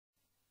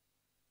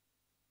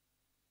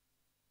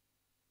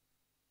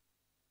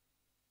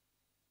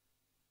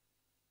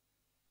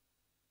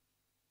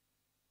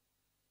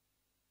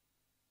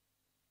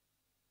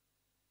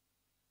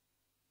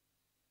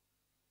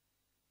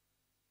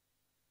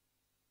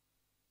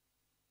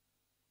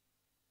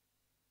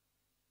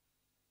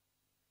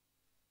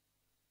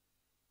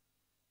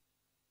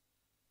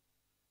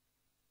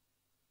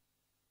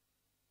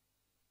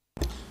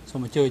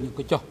xong mà chơi những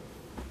cái cho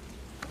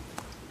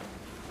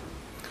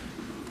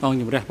ông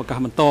những rẻ bạc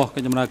mình to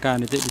cái nhầm na ca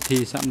này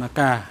thì sạm na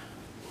ca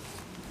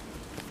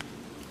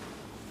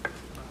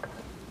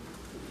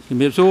thì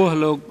miền xu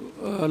lục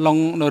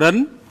lòng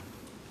Norin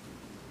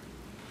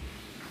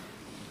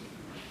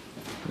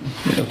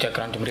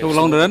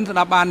lòng Norin sẽ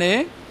đáp ban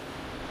đấy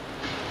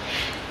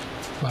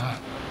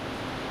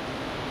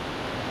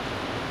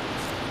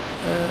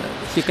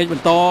chỉ cách mình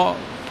to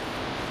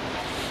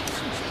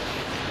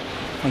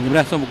bằng những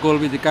rẻ xong một cô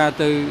vị ca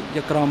từ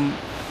giặc rom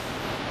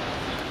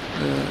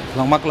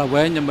lòng mắc là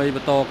với nhưng bây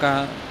to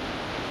ca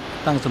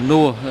tăng sầm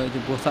nua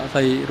chúng tôi sẽ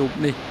xây rụp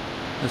đi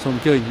xong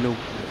chơi lục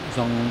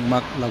dòng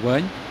mắc là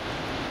với.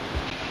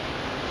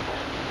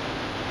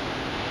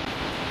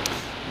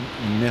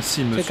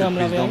 Merci Monsieur le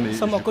Président, mais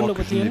je crois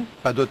que je n'ai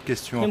pas d'autres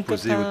questions à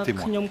poser aux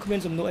témoins.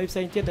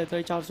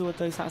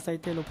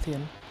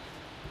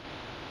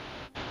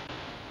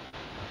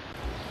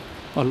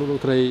 Lúc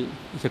thầy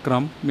giặc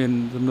rom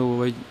miền sầm nua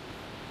với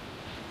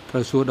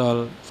thời xưa đó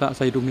xã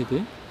xây rụp như thế.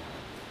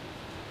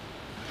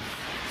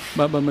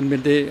 Bà mình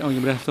bên đây ông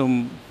nhìn ra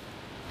xong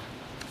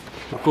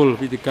cô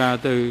vị ca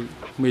từ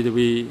mê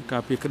vi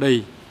cà phê cái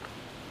đây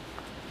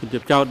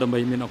tiếp theo đầm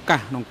bầy miền ốc cả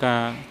nông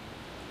ca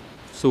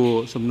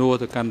xua sầm nua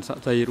từ căn xã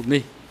tây lúc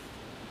này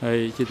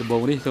hay chỉ từ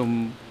bầu này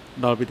xong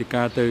đào vị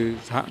ca từ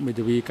xã mê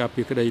vi cà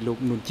phê cái đây lúc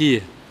nôn chia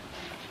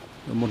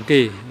một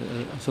kê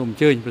xong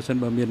chơi phần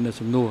sân bờ miền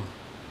sầm nua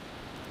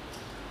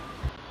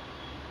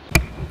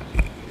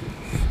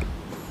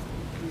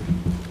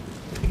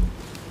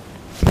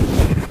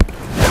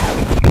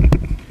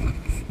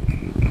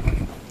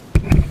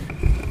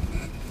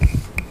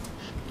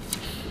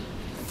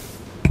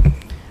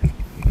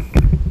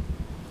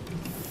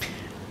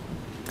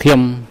khiêm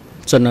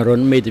sân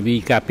rốn mê tv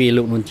cà phê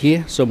lục nôn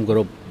chia xôm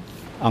group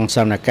ông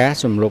sam nà cá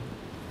xôm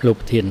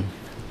lục thiền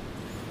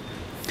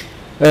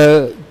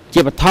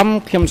chỉ bắt thăm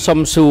khiêm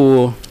xôm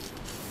su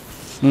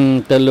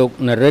từ lục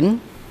nà rấn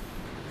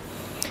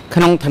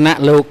khăn thân nạ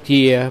lục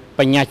thì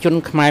bành nhà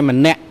chôn khai mà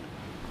nẹ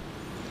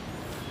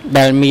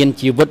đại miền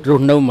chỉ vứt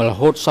rùn nâu mà là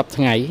hốt sắp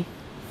tháng ấy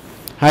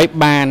hay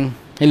bàn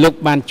hay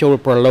lúc bàn châu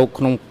pro lục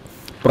không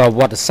pro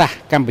vật sa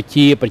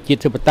Campuchia và chia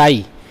thứ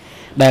Tây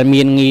đại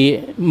miền nghi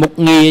mục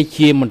nghi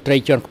chia một trai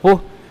tròn phố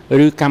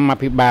rư cam mà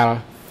bị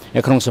bào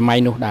không sớm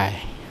mai nô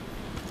đại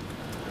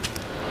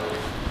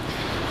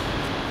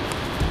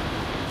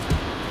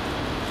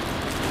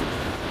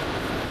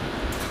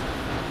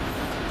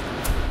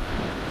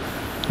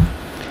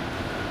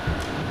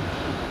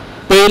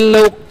bên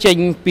lúc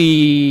tranh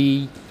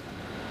pi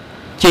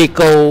chê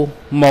cô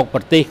một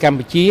vật tê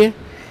Campuchia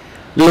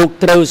lúc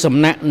trâu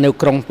sầm nặng nếu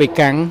trong pe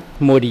căng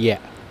mùa địa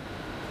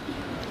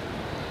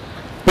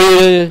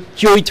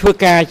chui thua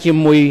ca chỉ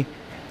mùi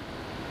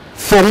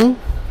phúng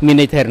miền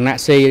này thể nạ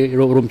xây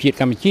rùm chiết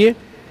Campuchia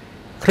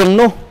không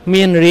nô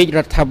miền rì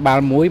rất thà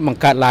bal mũi bằng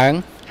cả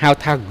láng hào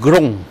thà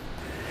grung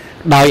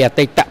đòi ở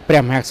tây tạ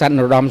prem hạt sắn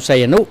ở đom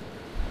xây nút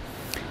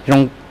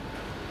trong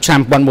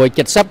sàm bòn mùi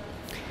chật sấp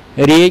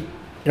rì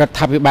rất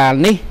thà bal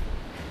ní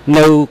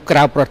nâu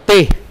cào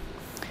prote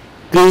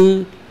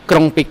cứ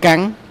trong pe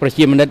căng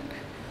prote mình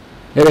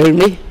đây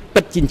ní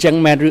bất chính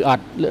chân men rư ọt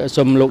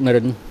xôm lục này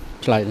đến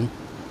lại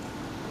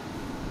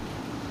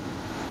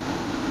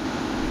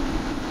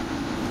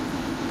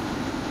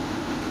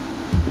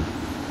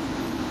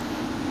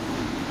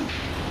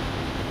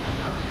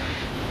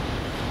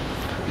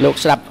lục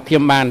sập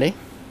khiêm bàn đấy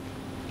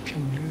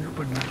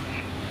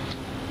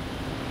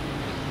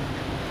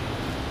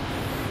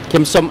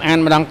khiêm xôm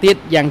an mà đang tiết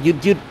dạng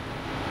dứt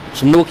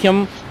sum nuôi khiêm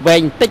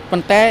về tích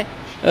bàn té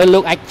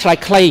lục ách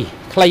slide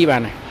clay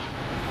bàn này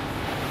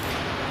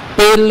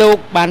tên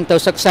lục bàn tàu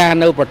sắc xa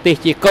nâu bờ tây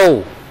chỉ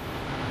câu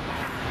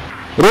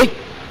rít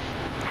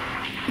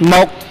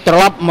một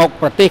trộp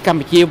một bờ tây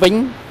Campuchia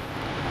vĩnh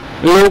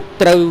lục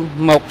từ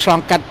một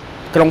song cắt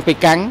trong pe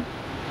căng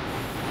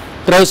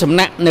trâu sầm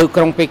nặng nêu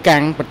trong pe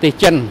căng bật tê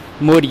chân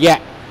mùa địa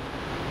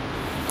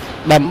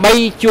đầm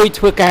bay chui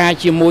thưa ca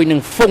chỉ mùi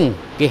nâng phung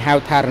cái hào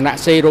thà nạ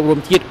xây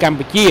rôm chiết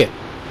Campuchia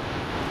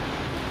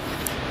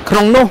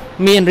không nô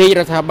miền ri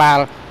ra thà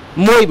bà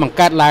mùi bằng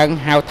cát làng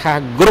hào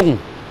thà grung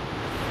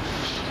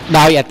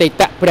đòi ở tây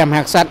tạ prem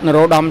hạt sắt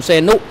nô đom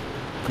xe nụ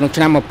trong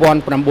năm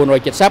 1970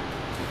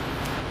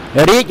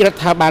 ri ra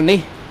thà bà ní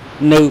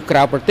nêu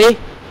cào bật tê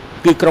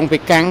cứ trong pe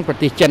căng bật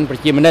tê chân bật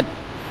chi mình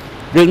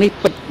rừng ní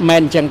bật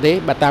men chẳng thế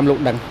bà tam lục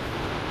đằng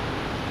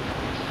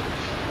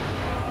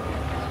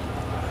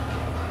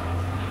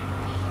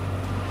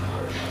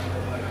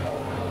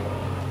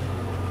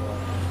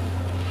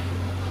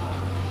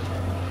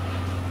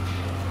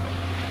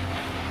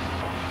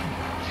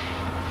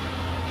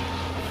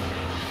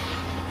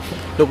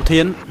lục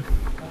thiên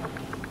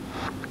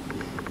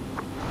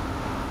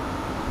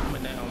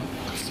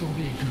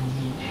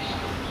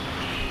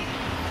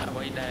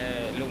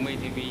lúc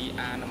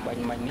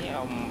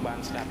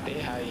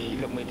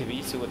mấy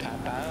thì sửa thả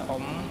tá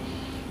ông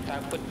ta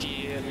bất chi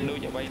nuôi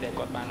cho vay để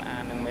còn bàn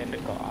an đừng men để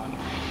còn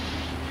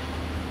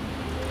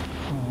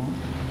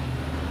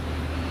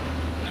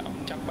ông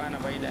chắc ban là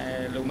vay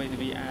để lúc mấy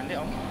thì an đấy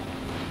ông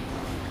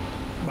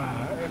bà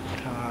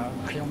thà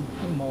khiêm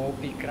mô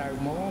bị cài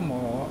mô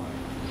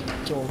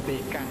châu bị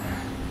căng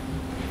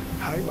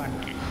hỡi bạn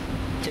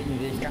trình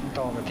vì căng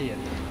to và tiền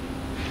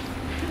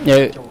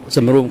như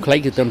sầm rùm lấy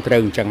cái tâm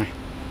trơn chẳng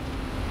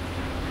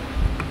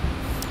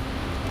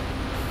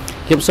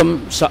khiêm sâm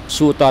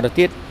xua to được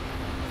tiết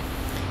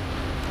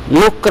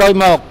lúc coi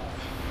một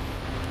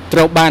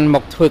trâu ban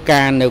một thưa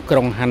caនៅក្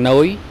រុងហាណូ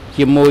យ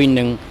ជាមួយ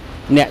នឹង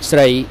អ្នកស្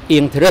រីអៀ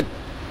ងធរិត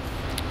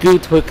គឺ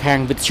ធ្វើខាង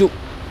វិទ្យុ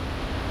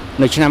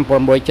នៅឆ្នាំ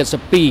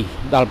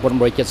1972ដល់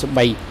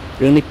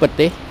1973រឿងនេះពិត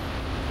ទេ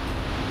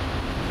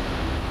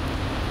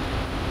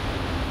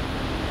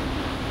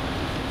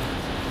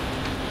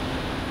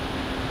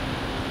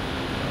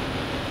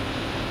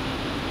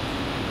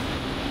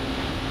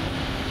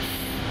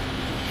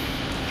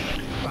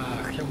បាទ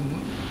ខ្ញុំ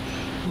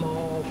ម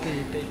កពី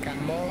ពេលកាំង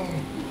ម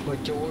ក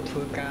ចូលធ្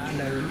វើការ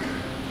នៅ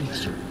វិទ្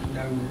យុ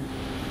នៅ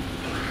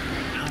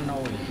ហាណូ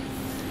យ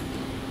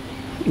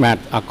បាទ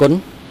អរគុណ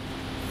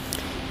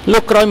លោ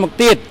កក្រោយមក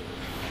ទៀត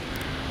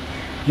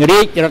រា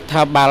ជរដ្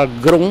ឋាភិបាល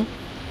ក្រុង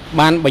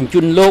បានបញ្ជូ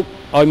នលោក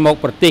ឲ្យមក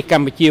ប្រទេសក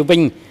ម្ពុជាវិ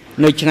ញ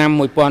នៅឆ្នាំ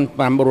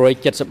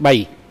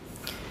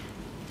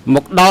1973ម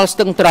កដល់ស្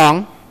ទឹងត្រង់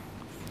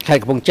ខេ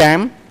ត្តកំពង់ចាម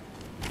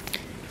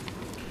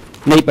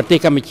នៃប្រទេស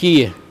កម្ពុជា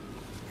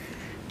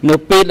នៅ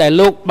ពេលដែល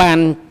លោកបាន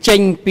ចេ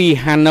ញពី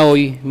ហាណូយ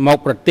មក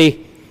ប្រទេស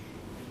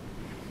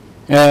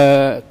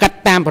កាត់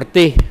តាមប្រ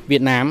ទេសវៀ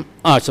តណាម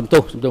សំទោ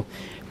ស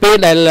ពេល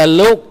ដែល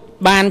លោក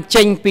បាន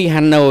ចេញពី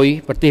ហាណូយ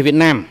ប្រទេសវៀត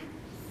ណាម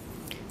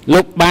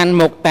លោកបាន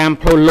មកតាម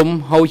ផ្លូវលំ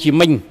ហូជី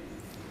មិញ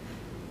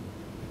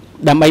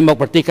ដើម្បីមក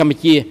ប្រទេសកម្ពុ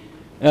ជា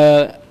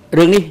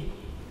រឿងនេះ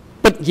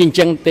ពិតជាអញ្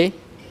ចឹងទេ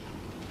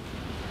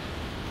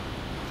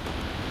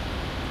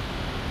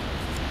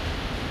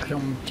ខ្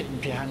ញុំចេញ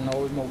ពីហាណូ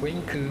យមកវិញ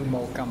គឺម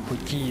កកម្ពុ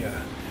ជា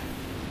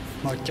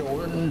មកចូល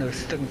នៅ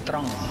ស្ទឹងត្រ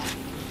ង់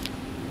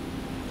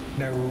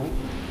នៅ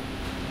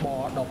ប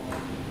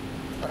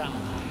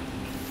15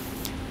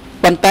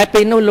ប៉ុន្តែពេ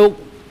លនោះលោក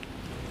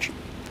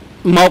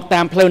មក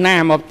តាមផ្លូវណា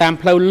មកតាម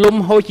ផ្លូវលំ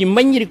ហូជី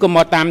មិញឬក៏ម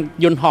កតាម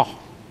យន្តហោះ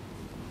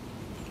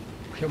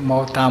ខ្ញុំម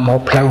កតាម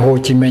ផ្លូវហូ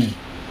ជីមិញ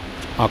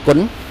អរគុណ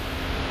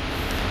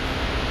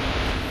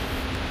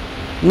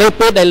នៅ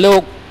ពេលដែលលោ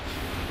ក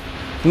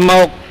ម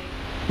ក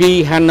ពី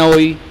ហាណូ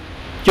យ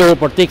ចូល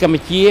ប្រទេសកម្ពុ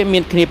ជាមា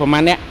នគ្នាប្រមា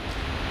ណអ្នក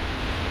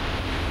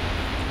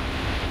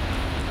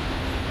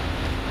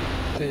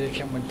ទេខ្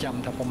ញុំមិនចាំ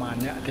ថាប្រមាណ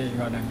អ្នកទេ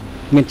គាត់ហ្នឹង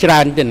មានច្រើ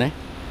នទេណា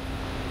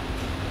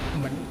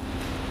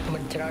មិ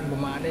នច្រើនប្រ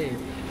មាណទេ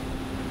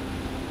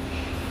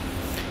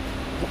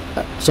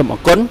សូមអរ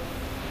គុណ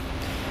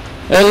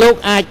លោក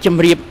អាចជ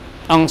ម្រាប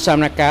អង្គស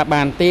មាការ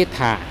បានទេ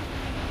ថា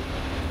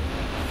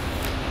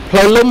ផ្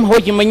លូវលំហូ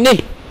ជីមិញនេះ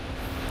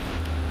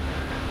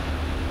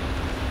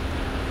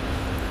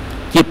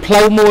ជាផ្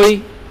លូវមួយ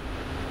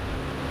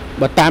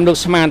បើតាមលោក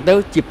ស្មានទៅ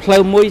ជាផ្លូ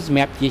វមួយសម្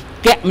រាប់ជា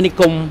គមនា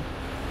គមន៍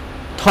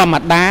ធម្ម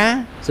តា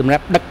សម្រា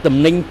ប់ដឹកទំ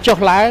និញចុះ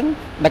ឡើង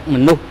ដឹកម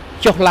នុស្ស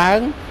ចុះឡើង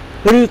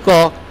ឬ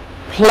ក៏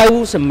ផ្លូវ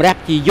សម្រាប់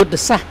ជាយុទ្ធ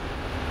សាស្ត្រ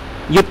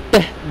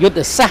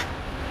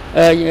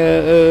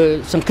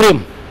សង្គ្រាម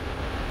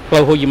ផ្លូ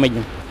វហូជីមិញ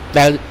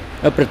ដែល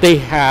ប្រទេស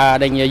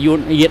ដែល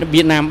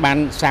វៀតណាមបាន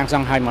សាងស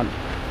ង់ឲ្យមក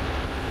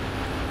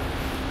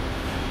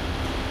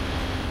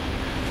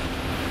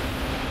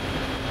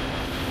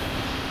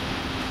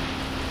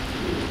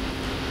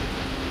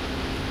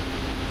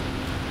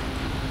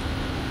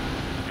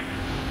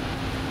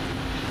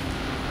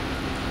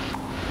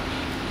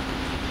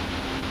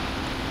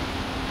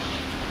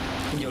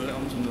យល់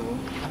អំជំនួស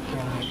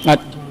អ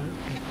ត់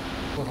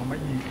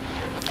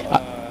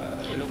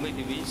លោកមេ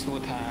ធាវីសួរ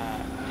ថា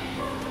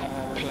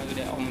ផ្លូវ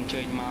ដែលអ៊ំអញ្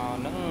ជើញមក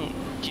ហ្នឹង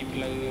ជាផ្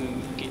លូវ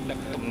គេដឹក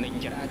ទំនិញ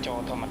ចរាចរ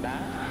ណ៍ធម្មតា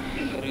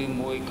ឬ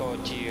មួយក៏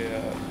ជា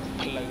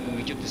ផ្លូវ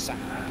យុទ្ធសាស្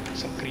ត្រ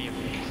សង្គ្រាម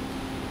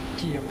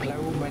ជាផ្លូ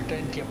វមែនទែ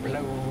នជាផ្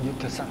លូវយុ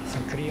ទ្ធសាស្ត្រស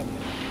ង្គ្រាម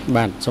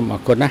បាទសូមអរ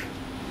គុណណា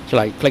ឆ្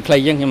លើយខ្លី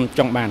ៗយើងខ្ញុំច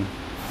ង់បាន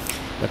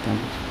បាទតាម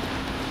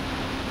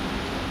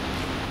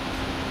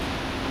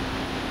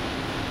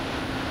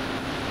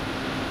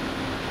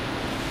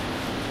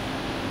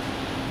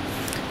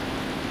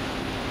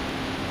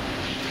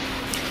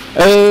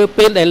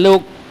ពេលដែលលោ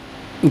ក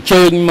អញ្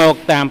ជើញមក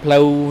តាមផ្លូ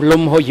វ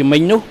លំហូជីមិ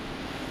ញនោះ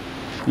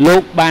លោ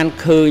កបាន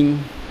ឃើញ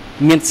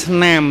មានស្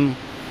នាម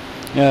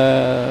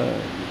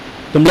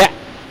ទម្លាក់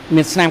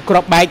មានស្នាមគ្រា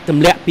ប់បែកទ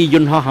ម្លាក់ពីយ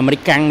ន្តហោះអាមេរិ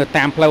កនៅ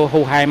តាមផ្លូវហូ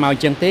ហែមកអ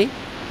ញ្ចឹងទេ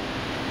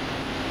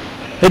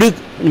ឬ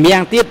ម្យ៉ា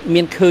ងទៀត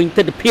មានឃើញទ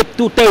ស្សនវិជ្ជា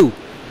ទូទៅ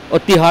ឧ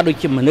ទាហរណ៍ដូច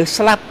ជាមនុស្ស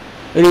ស្លាប់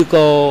ឬ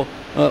ក៏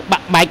បា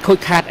ក់បែកខូច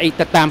ខាតអី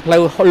ទៅតាមផ្លូ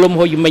វលំ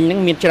ហូជីមិញហ្នឹង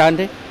មានច្រើន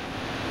ទេ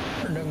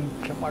នឹង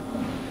ខ្ញុំអត់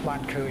បា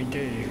នឃើញ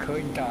ទេឃើ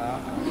ញតែ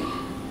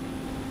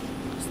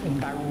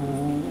ដៅ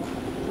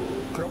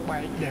គ្រាប់បែ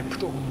កដែលផ្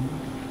ទុំ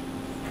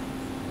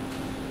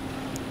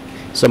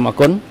សូមអរ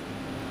គុណ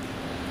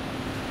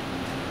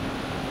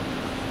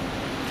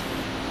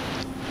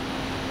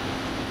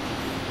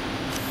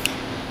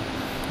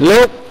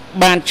លោក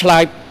បានឆ្លើ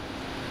យ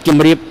ជ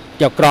ម្រាប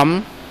ចៅក្រម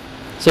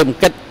សេម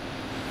កិច្ច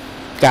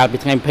កាលពី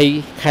ថ្ងៃ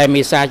20ខែ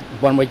មេសា1970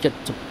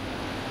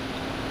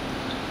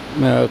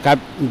 កាល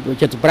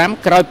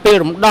75ក្រោយពេល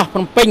រំដោះភ្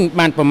នំពេញ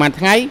បានប្រហែល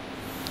ថ្ងៃ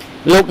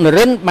លោកន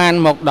រិនបាន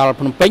មកដល់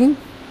ភ្នំពេញ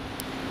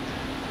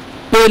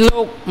ពេល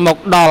លោកមក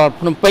ដល់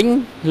ភ្នំពេញ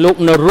លោក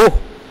នៅរស់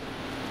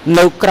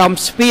នៅក្រោម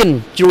ស្ពាន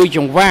ជួយច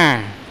ង្វា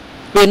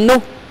ពេលនោះ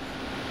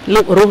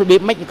លោករស់របៀ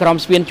បម៉េចក្រោម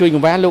ស្ពានជួយក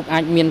ង្វាលោកអា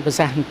ចមានប្រ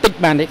សាសន៍បន្តិច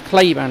បានទេខ្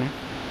លីបានណា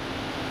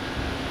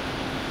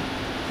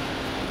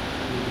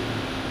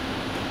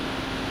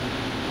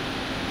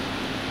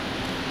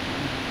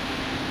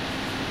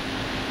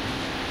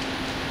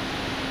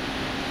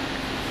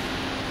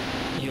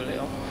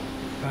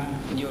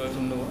យល់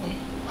សំណួរ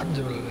អត់យ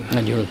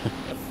ល់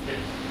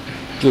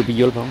ជួយបញ្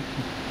យល់ផង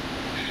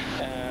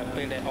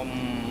ពេលដែលអ៊ំ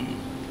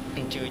អ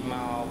ញ្ជើញម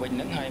កវិញហ្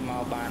នឹងហើយម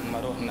កបានមក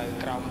រស់នៅ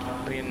ក្រោម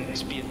ព្រាន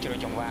ស្ពានជ្រោយ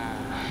ចង្វា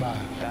បាទ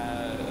តើ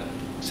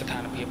ស្ថា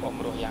នភាពអ៊ំ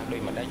រស់យ៉ាងដូ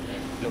ចម្ដេច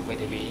លោកមេ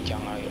ធាវីច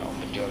ង់ឲ្យអ៊ំ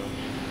បញ្យល់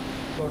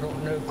ក៏រស់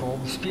នៅក្រោម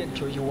ស្ពាន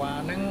ជ្រោយចង្វា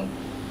ហ្នឹង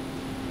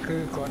គឺ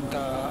គ្រាន់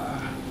តែ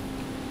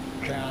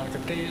កាលក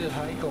ទីល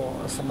ហើយក៏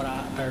សម្រា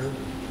ប់ទៅ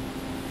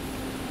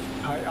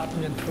ហើយអត់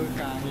មានធ្វើ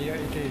ការងារ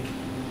អីទេ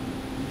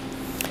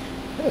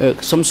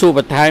សុំសួរប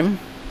ន្ថែម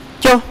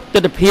ចុះទ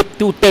ស្សនវិជ្ជា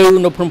ទូទៅ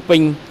នៅភ្នំពេ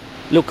ញ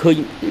លោកឃើញ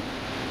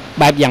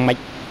បែបយ៉ាងម៉េចទ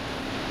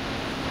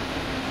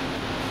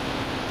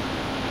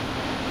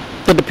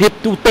ស្សនវិជ្ជា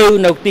ទូទៅ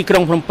នៅទីក្រុ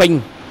ងភ្នំពេញ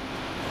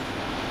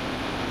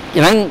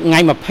យ៉ាងថ្ងៃ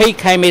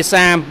20ខែមេ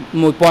សា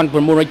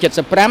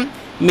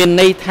1975មាន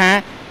ន័យថា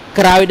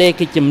ក្រោយដែល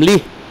គេចម្លៀ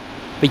ស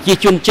ប្រជា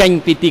ជនចេញ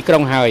ពីទីក្រុ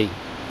ងហើយ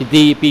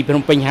ពីភ្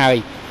នំពេញហើយ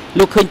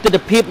លោកឃើញទស្សនវិ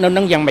ជ្ជានៅ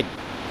នឹងយ៉ាងម៉េច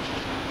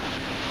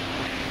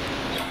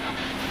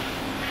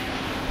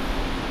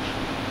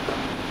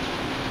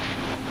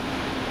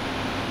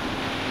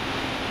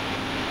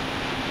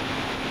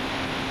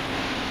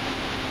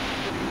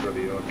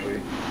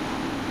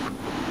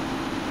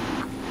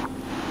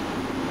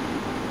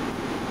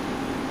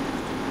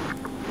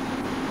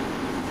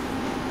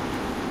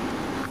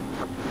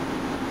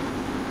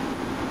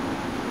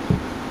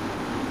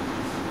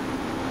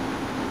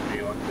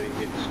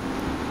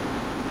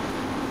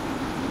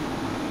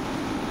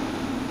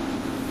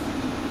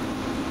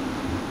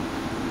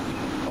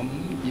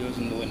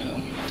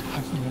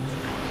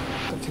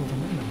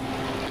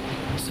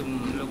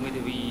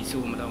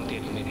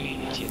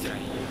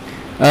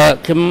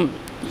ខ្ញុំ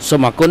សូ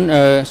មអរគុណ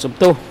សូម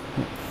ទោស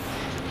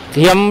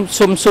ខ្ញុំ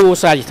សូមសួរ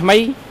សារជាថ្មី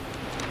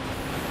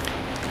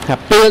ថា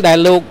ពេលដែល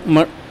លោក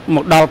ម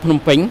កដល់ភ្នំ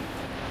ពេញ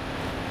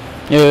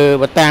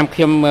បើតាមខ្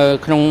ញុំមើល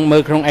ក្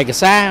នុងឯក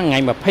សារថ្ងៃ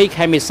20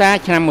ខែមេសា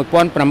ឆ្នាំ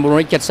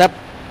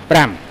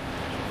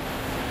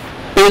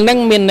1975ពេលហ្នឹង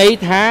មានន័យ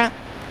ថា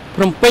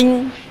ភ្នំពេញ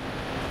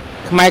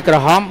ខ្មែរក្រ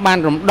ហមបាន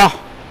រំដោះ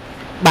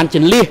បានច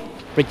ន្លៀស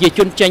ប្រជាជ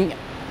នចេញ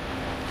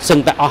សឹង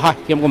តែអស់ហើយ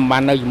ខ្ញុំក៏មិនបា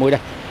ននៅជាមួយ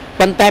ដែរ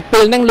ប៉ុន្តែពេ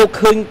លហ្នឹងលោក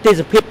ឃើញទេ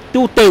សភាព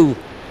ទូទៅ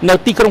នៅ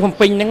ទីក្រុងភ្នំ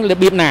ពេញហ្នឹងរ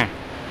បៀបណា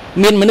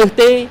មានមនុស្ស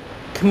ទេ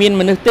គ្មាន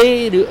មនុស្សទេ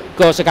ឬ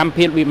ក៏សកម្ម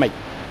ភាពវាមិន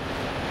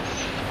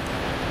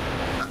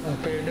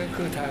ពេលហ្នឹង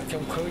គឺថាខ្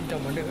ញុំឃើញតែ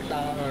មនុស្ស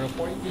ដើររ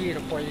ប៉ុយ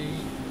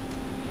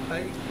ហើ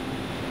យ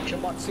ខ្ញុំ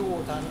អត់សួរ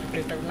ថា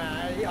គេទៅណា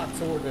អីអត់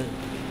សួរទេ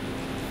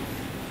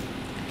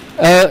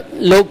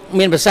លោក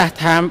មានប្រសាសន៍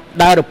ថា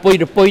ដើររពុយ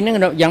ហ្នឹង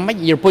យ៉ាងម៉េច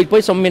រពុ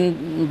យសុំមាន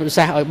ប្រ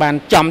សាសន៍ឲ្យបាន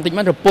ចំតិចម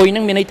ករពុយហ្នឹ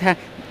ងមានន័យថា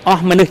អ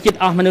ស់មនុស្សចិត្ត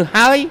អស់មនុស្ស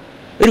ហើយ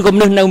ឬក៏ម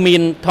នុស្សនៅមា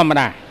នធម្ម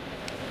តា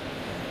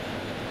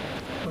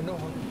មនុស្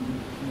ស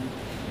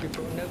ពីព្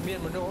រោះនៅមាន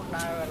មនុស្ស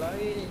ដើរឥឡូវ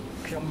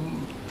ខ្ញុំ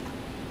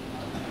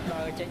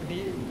ដើរចេញពី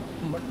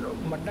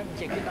មិនដឹង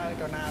ជាគេដើរ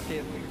ទៅណាទៀ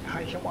តហើ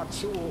យខ្ញុំអត់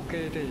សួរ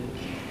គេទេ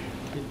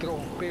ពីព្រោះ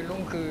ពេល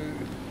នោះគឺ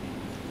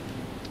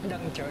ដឹ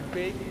ងច្រើន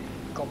ពេក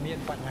ក៏មាន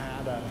បញ្ហា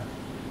ដែរ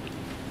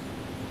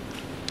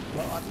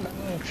បើអត់ដឹង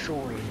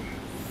សួរ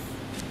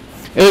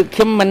ខ្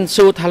ញុំមិន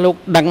សួរថាលោក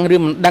ដឹងឬ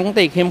មិនដឹង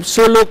ទេខ្ញុំ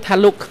សួរលោកថា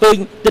លោកឃើញ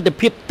ទស្សន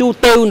វិជ្ជាទូ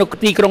ទៅនៅ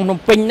ទីក្រុងភ្នំ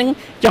ពេញហ្នឹង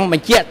ចង់ប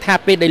ញ្ជាក់ថា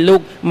ពេលដែលលោក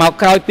មក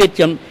ក្រោយពេល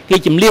គេ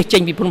ចម្លៀសចេ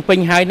ញពីភ្នំពេញ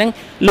ហើយហ្នឹង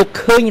លោក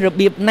ឃើញរ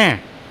បៀបណា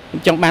ខ្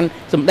ញុំចង់បាន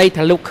សម្ដី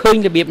ថាលោកឃើញ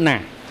របៀបណា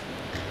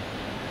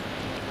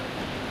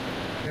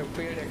នៅ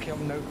ពេលដែលខ្ញុំ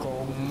នៅក្រុ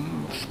ម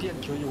ស្ទាន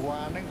ជួយយវ៉ា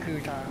ហ្នឹងគឺ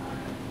ថា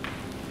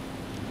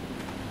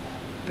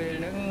ពេល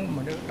ហ្នឹងម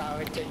នុស្សដើរ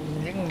ចេញ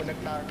ហ្នឹងមនុស្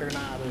សដើរទៅ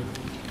ណាទេ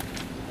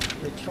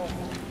ដូចខ្ញុំ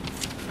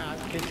អាច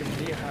គេជំ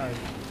នះហើយ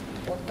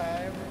ប៉ុន្តែ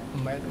មិន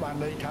មែនបាន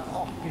ន័យថាអ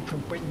ស់ពីភ្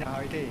នំពេញហើ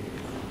យទេ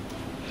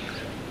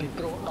ពី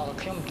ព្រោះដល់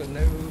ខ្ញុំទៅ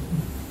នៅ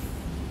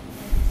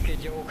គេ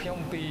យកខ្ញុំ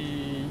ពី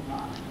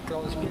ក្រ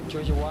មស្ពានជួ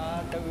យយវ៉ា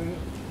ទៅ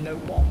នៅ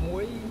បកមួ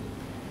យ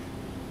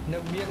នៅ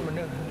មានម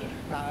នុស្ស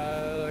ដើរ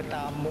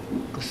តាមមុខ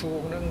ក្រសួង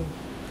ហ្នឹង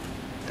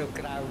ទៅ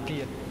ក្រៅទៀ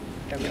ត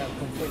ទៅក្រៅ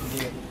ភ្នំពេញ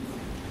ទៀត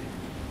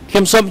ខ្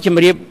ញុំសូមជ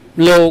ម្រាប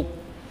លោក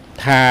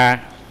ថា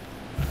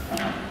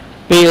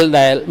ពេល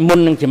ដែលមុន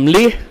នឹងចម្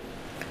លៀស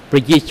ប្រ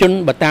ជាជន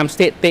បើតាមស្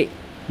ថិតិ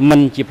មិន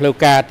ជាផ្លូវ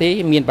ការទេ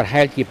មានប្រ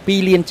ហែលជា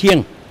2លានជាង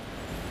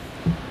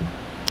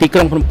ទីក្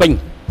រុងភ្នំពេញ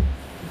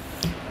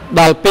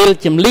ដល់ពេល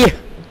ចម្លៀស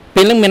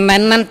ពេលនឹងមានណែ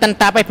នណាន់តាន់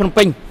តាប់ឯភ្នំ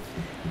ពេញ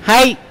ហើ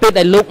យពេល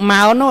ដែលលោកម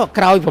កនោះ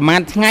ក្រោយប្រហែ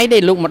លថ្ងៃទេ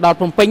លោកមកដល់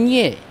ភ្នំពេញ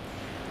ទេ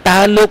តើ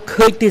លោក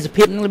ឃើញទេស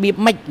ភាពនឹងរបៀប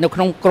ម៉េចនៅក្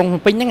នុងក្រុងភ្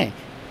នំពេញហ្នឹង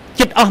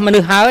ចិត្តអស់មនុ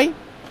ស្សហើយ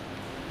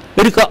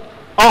ឬក៏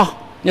អស់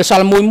នៅស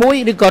ល់មួយ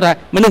ឬក៏ថា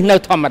មនុស្សនៅ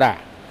ធម្មតា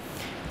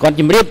គាត់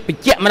ជំរាបប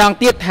ញ្ជាក់ម្ដង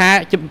ទៀតថា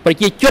ប្រ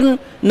ជាជន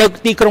នៅ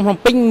ទីក្រុងភ្នំ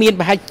ពេញមាន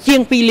ប្រហែលជាង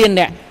2លាន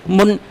នាក់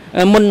មុន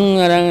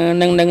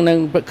នឹង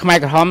ខ្មែរ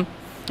ក្រហម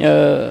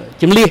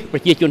ជំលះប្រ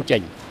ជាជនចេ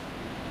ញ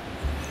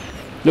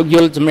លោកយ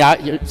ល់សម្រាប់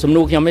សំ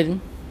ណួរខ្ញុំទេ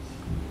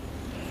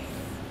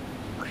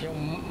ខ្ញុំ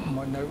ម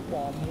កនៅប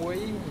មួយ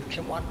ខ្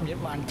ញុំអត់មាន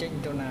បានចេញ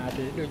ទៅណា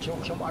ទេដូច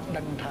ខ្ញុំអត់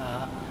ដឹងថា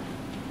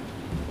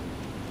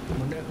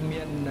មនុស្ស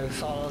មាននៅ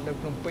សល់នៅ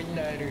ភ្នំពេញ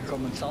ដែរឬក៏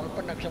មិនសល់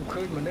ប៉ុន្តែខ្ញុំ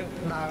ឃើញមនុស្ស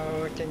ដើរ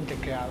ចេញទៅ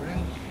ក្រៅហ្នឹង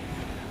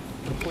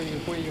ពុយ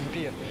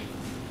ទៀត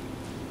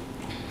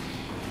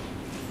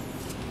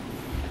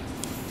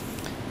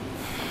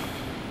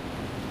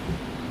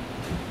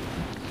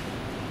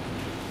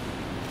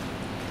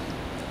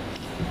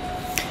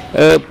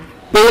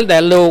ពេលដែ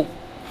លលោក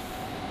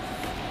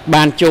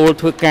បានចូល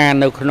ធ្វើការ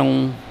នៅក្នុង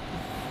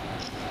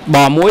ប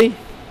មួយ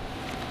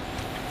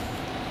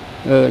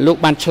លោក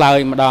បានឆ្លើយ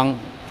ម្ដង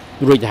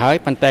រួចទៅហើយ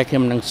ប៉ុន្តែខ្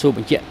ញុំនឹងសួរប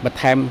ញ្ជាក់បន្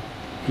ថែម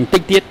បន្តិ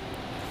ចទៀត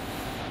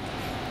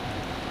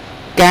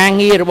ការ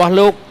ងាររបស់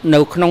លោកនៅ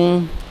ក្នុង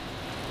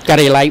កា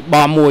រិយាល័យប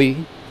មួយ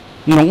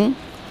នោះ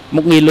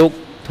មុខងារលោក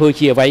ធ្វើ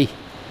ជាអ្វី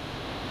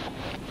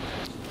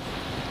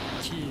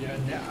ជា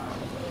អ្នក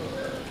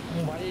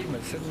ម៉ៃម៉ា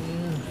ស៊ីន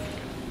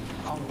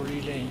អង្គុយ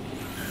លេង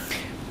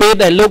ពេល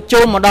ដែលលោកចូ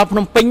លមកដល់ភ្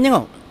នំពេញហ្នឹង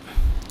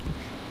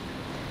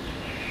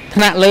ថ្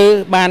នាក់លើ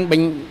បាន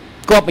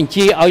គប់បញ្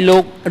ជាឲ្យលោ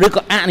កឬ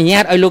ក៏អនុញ្ញា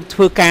តឲ្យលោកធ្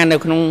វើការនៅ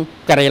ក្នុង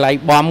ការិយាល័យ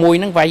បមួយ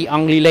ហ្នឹងវាយអ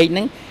ង់គ្លេសលេខហ្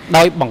នឹង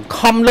ដោយបង្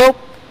ខំលោក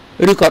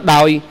ឬក៏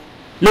ដោយ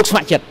លោកស្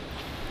ម័គ្រចិត្ត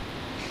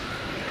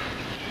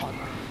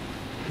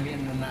មាន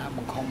ណាប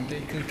ង្ខំទេ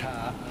គឺថា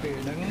ពេល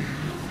ហ្នឹង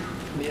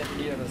មាន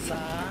ជារ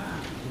សា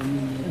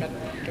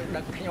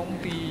ដឹកខ្ញុំ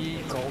ពី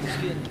ក្រមស្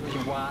ពានជួយច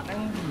ង្វាហ្នឹង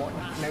មក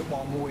ដាក់នៅប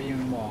មួយហ្នឹ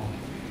ងហ្មង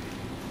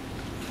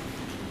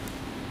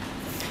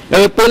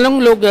ពេលហ្នឹង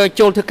លោក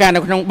ចូលធ្វើការ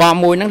នៅក្នុងប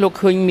មួយហ្នឹងលោក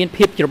ឃើញមាន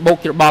ភាពច្របូក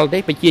ច្របល់ទេ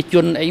ប្រជាជ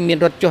នអីមាន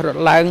រត់ចុះរ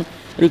ត់ឡើង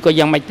ឬក៏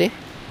យ៉ាងម៉េចទេ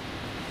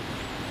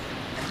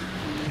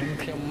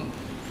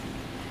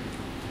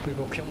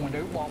ខ្ញុំ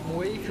នៅប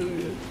មួយគឺ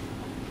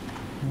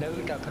នៅ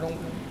តែក្នុង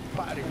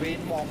បរិវេណ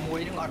បមួយ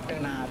ហ្នឹងអត់ទៅ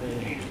ណាទេ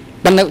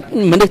ប៉ុន្តែ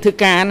មនុស្សធ្វើ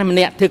ការណាម្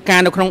នាក់ធ្វើការ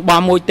នៅក្នុងប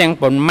មួយទាំង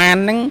ប្រមាណ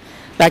ហ្នឹង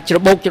តែច្រ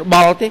បូកច្រប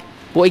ល់ទេ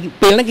ពួក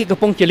ពេលហ្នឹងគេកំ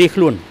ពុងចលៀស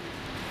ខ្លួន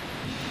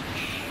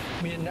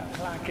មានអ្នក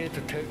ខ្លះគេ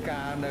ទៅធ្វើកា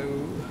រនៅ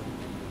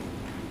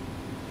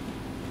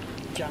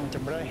ចាំងច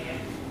ម្រេះ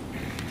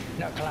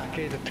អ្នកខ្លះ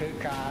គេទៅធ្វើ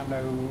ការ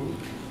នៅ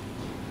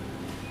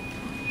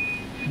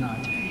ណា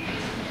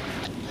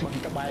បង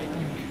តបែក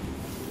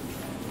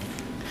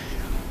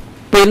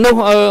ពេលនោះ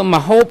ម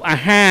ហូបអា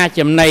ហារ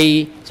ចំណី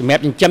សម្រា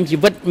ប់ចិញ្ចឹមជី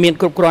វិតមាន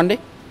គ្រប់គ្រាន់ទេ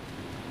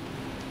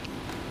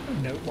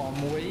នៅប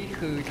មួយ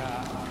គឺថា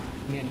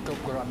មានគ្រ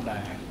ប់គ្រាន់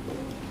ដែរ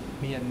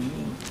មាន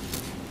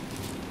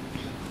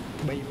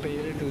3ពេ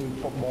លគឺ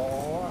បប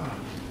រ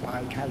បា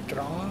យខែត្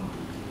រង់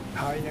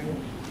ហើយនឹង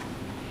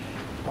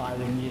បាយ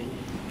ល្ងាច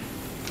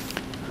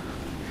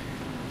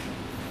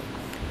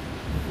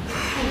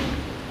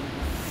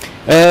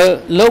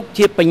លោក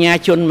ជាបញ្ញា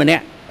ជនម្នា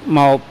ក់ម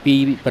កពី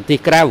ប្រទេស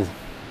ក្រៅ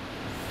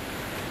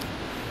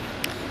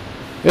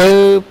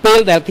ពេល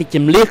ដែលគេ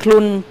ជំលះខ្លួ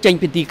នចេញ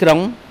ពីទីក្រុង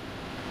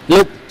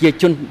លោកជា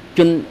ជ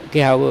ន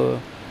គេហៅ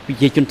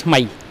ជាជនថ្មី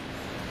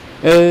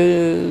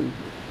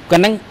កាល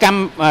ហ្នឹងកម្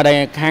មដែល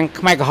ខាង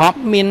ខ្មែរក្រហម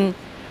មាន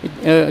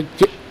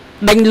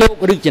ដេញលោក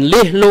ឬចន្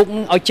លះលោក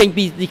ឲ្យចេញ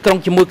ពីទីក្រុង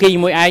ជាមួយគេ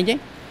ជាមួយឯងទេ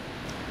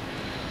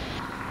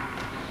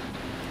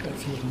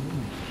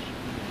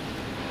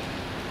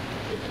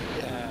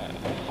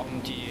អង្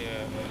គជា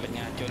បញ្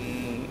ញាជន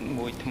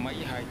មួយថ្មី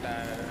ហើយតើ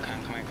ខាង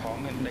ខ្មែរក្រហម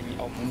មានដេញ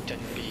អង្គចេ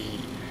ញពី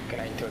កន្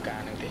លែងធ្វើការ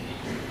ហ្នឹងទេ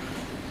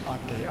អ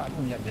ត់ទេអត់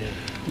មានទេ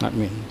អត់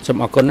មានសូម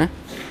អរគុណណា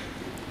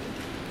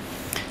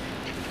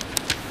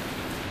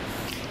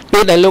ពេ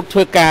លដែលលោកធ្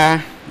វើការ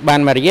បាន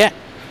មួយរយៈ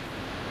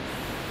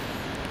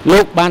លោ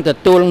កបានទ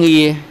ទួលងា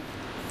រ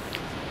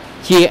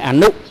ជាអ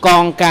នុក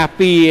ងការ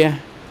ពារ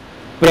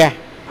ព្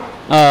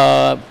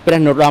រះ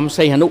នរោត្តម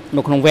សីហនុ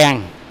នៅក្នុងវាំង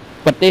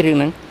ពិតទេរឿង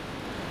ហ្នឹង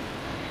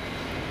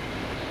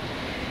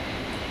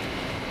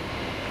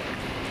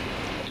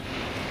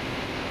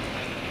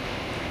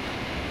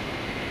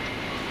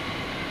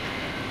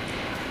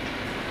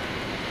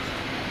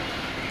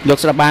លោក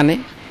ស្ដាប់បានទេ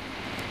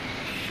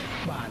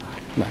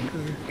បាទ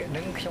គឺ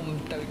នឹងខ្ញុំ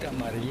ទៅតែ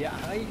មួយរយៈ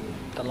ហើយ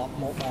ត្រឡប់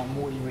មកប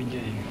មួយវិញ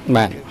ទេ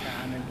បាទកា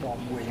រនៅប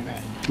មួយហ្នឹងឯ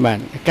ងបាទ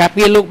ការ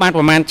ពារលោកបាន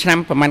ប្រហែលឆ្នាំ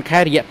ប្រហែលខែ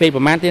រយៈពេល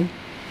ប្រហែលទៀត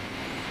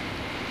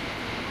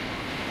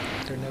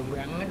ទៅនៅ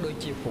វាំងដូច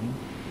ជា6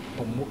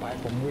ខែ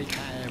ប៉ុណ្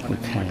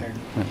ណឹង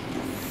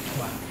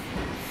បា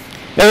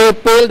ទ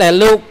ពេលដែល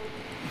លោក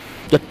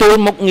ទទួល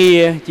មុខងា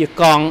រជា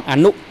កងអ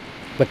នុ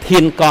ប្រធា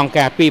នកង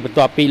ការពារបន្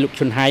ទាប់ពីលោក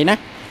ឈុនហៃណា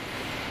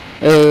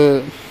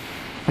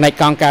ផ្នែក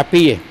កងការ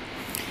ពារ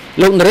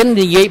លោកនរិន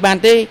និយាយបាន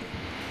ទេ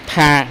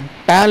ថា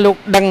តើលោក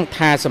ដឹង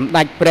ថាសម្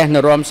ដេចព្រះន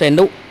រោត្តមសីហ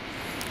នុ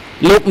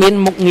លោកមាន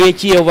មុខងារ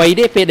ជាអ្វី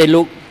ទេពេលដែល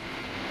លោក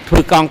ធ្វើ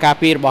កងការ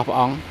ពាររបស់ព្រះ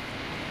អង្គ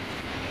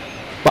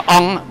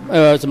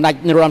សម្ដេច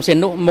នរោត្តមសីហ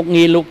នុមុខ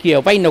ងារលោកជា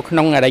អ្វីនៅក្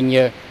នុងអរិញខ្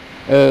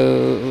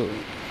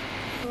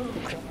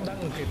ញុំដឹង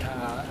គឺថា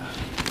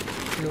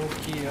លោក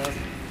ជា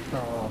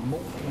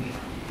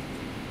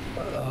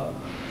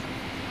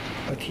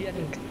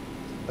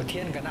ประเท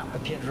ศคณะปร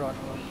ะเทศรถ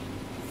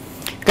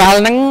កាល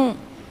ហ្នឹង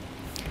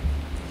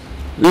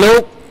លោ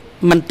ក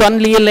មិនទាន់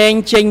លាលែង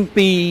ចេញ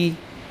ពី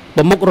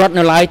ប្រមុខរដ្ឋ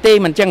នៅឡើយទេ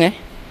មិនអញ្ចឹងហ៎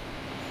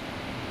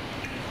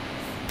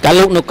កាល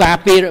លោកនៅការ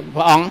ពីព្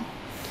រះអង្គ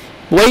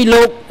វ័យ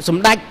លោកស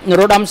ម្ដេចន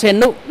រោត្តមសីហ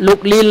នុលោក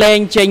លាលែង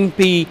ចេញ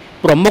ពី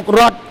ប្រមុខរ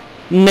ដ្ឋ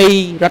នៃ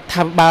រដ្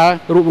ឋាភិបាល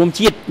រូបរួម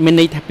ជាតិមាន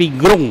ន័យថាពី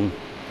ក្រុង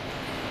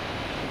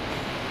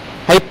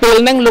ហើយពេល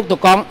ហ្នឹងលោកទៅ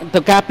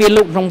ការពី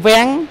លោកក្នុង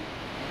វាំង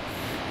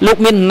លោក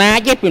មានអំណាច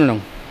ទេពេលហ្នឹ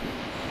ង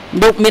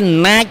លោកមានអំ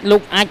ណាចលោ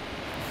កអាច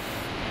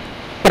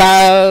ប្រើ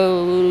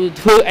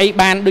ធ្វើអី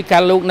បានដោយកា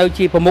រលោកនៅ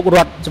ជាប្រមុខរ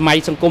ដ្ឋសម័យ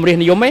សង្គមរាស្ត្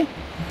រនិយមទេ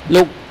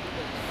លោក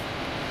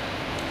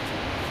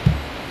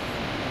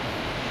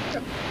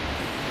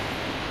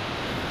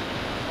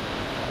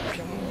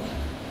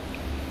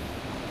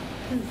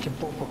ចំ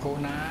ពោះបកូ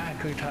ណា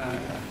គឺថា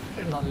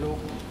ដល់លោក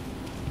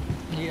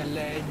លា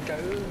លែងទៅ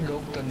លោ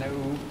កទៅនៅ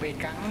ពេ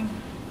កាំង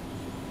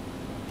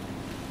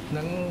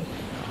នឹង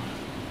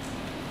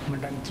មិន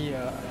ដឹងជា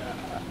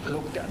លោ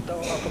កតាក់ទ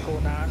ងបកូ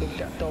ណាលោក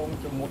តាក់ទង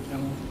ជាមួយនឹ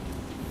ង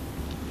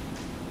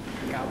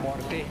ការបរ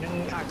ទេសនឹង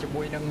អាចជា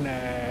មួយនឹង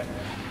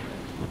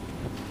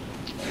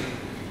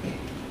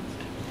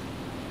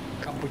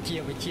កម្ពុជា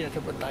វិជា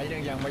ធិបតេយ្យនឹ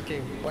ងយ៉ាងម៉េចទេ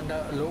ប៉ុន្តែ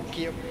លោក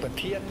ជាប្រ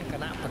ធានគ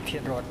ណៈប្រធា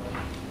នរដ្ឋ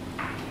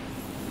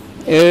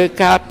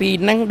កាលពី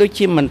ហ្នឹងដូច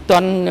ជាមិនទា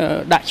ន់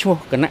ដាក់ឈ្មោះ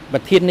គណៈប្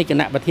រធាននៃគ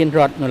ណៈប្រធានរ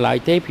ដ្ឋនៅឡើយ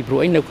ទេពីព្រោះ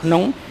អីនៅក្នុ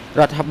ង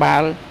រដ្ឋាភិបា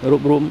លរួ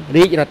បរวม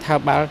រាជរដ្ឋា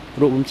ភិបាល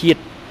រួបរวมជា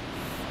តិ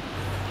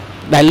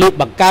ដែលលោក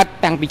បង្កើត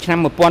តាំងពីឆ្នាំ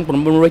1970មក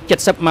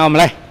ម្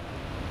លេះ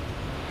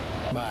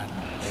បាទ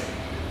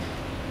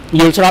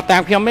យល់ស្របតា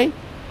មខ្ញុំទេ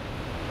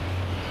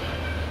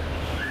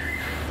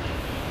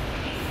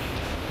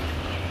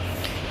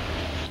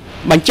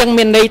បញ្ចឹង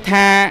មានន័យ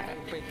ថា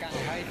ពេលកាំង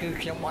ហើយគឺ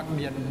ខ្ញុំអត់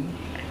មាន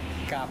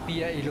ការពា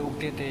រអីលោក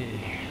ទៀតទេ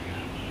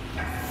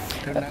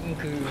ទៅហ្នឹង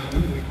គឺ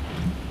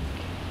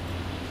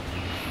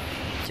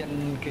ចិន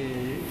គេ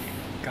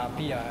ការ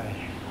ពារ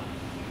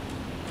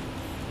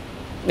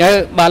ហើយ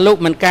បើលោក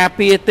មិនការ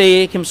ពារទេ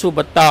ខ្ញុំសួរប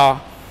ន្ត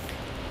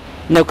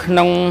នៅក្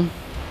នុង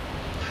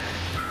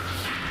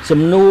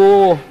សំណួរ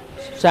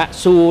សាក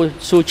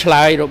សួរឆ្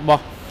លើយរប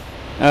ស់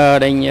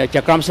ដែលច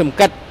ក្រមសំ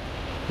កិត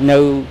នៅ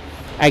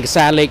ឯក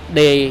សារលេខ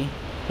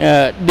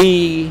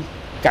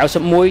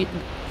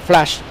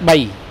D91/3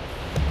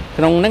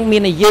 ក្នុងហ្នឹងមា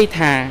ននិយាយ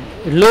ថា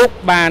លោក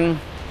បាន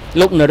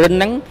លោកនរិន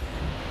ហ្នឹង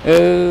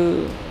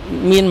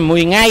មានមួ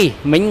យថ្ងៃ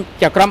មិញ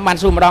ចក្រមបាន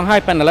សួរម្ដងហើយ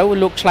ប៉ុន្តែឥឡូវ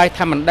លោកឆ្លើយ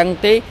ថាមិនដឹង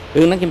ទេ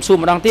រឿងហ្នឹងខ្ញុំសួរ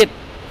ម្ដងទៀត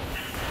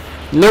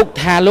លោក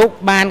ថាលោក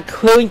បាន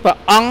ឃើញព្រះ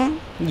អង្គ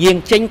យាង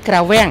ចេញក្រៅ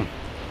វាំង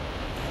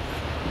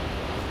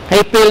ហើ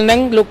យពេលហ្នឹង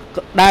លោក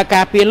ដើរ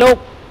ការពារលោក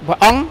ព្រះ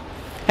អង្គ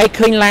ហើយ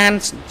ឃើញឡាន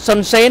សុន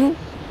សេន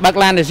បើក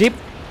ឡានជីប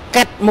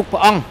កាត់មុខព្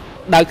រះអង្គ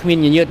ដោយគ្មាន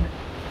ញញើត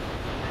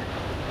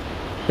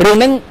រឿង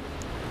ហ្នឹង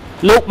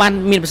លោកបាន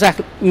មានប្រសាសន៍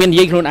មាននិ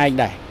យាយខ្លួនឯង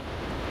ដែរ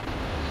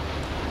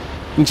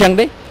អញ្ចឹង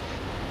ទេ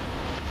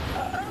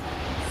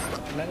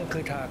ហ្នឹងគឺ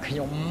ថាខ្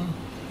ញុំ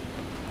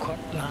គា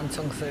ត់ឡាន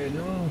សុនសេន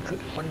នោះគឺ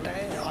ប៉ុន្តែ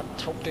អត់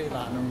ឈប់ទេ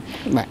ឡាននោះ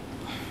បាទ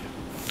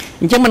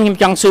អញ្ចឹងខ្ញុំ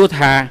ចង់សួរ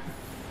ថា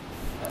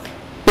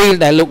ពេល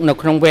ដែលលោកនៅ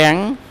ក្នុងវាំង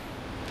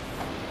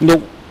លោ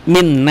ក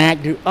មានអំណាច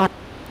ឬអត់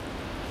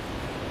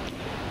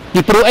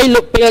ពីព្រោះអីលោ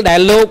កពេលដែ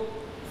លលោក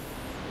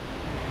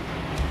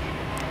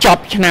ច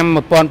ប់ឆ្នាំ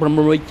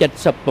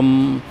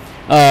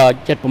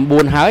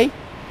1979ហើយ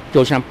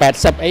ចូលឆ្នាំ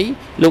80អី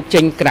លោកចេ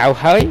ញក្រៅ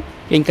ហើយ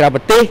ចេញក្រៅប្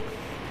រទេស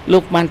លោ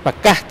កបានប្រ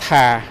កាស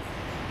ថា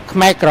ខ្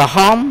មែរក្រហ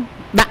ម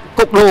ដាក់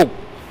គុកលោក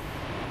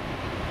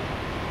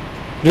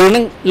រឿងហ្នឹ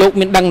ងលោក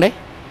មានដឹងទេ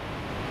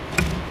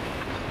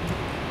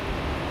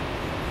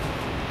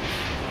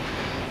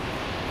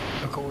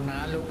កូនណា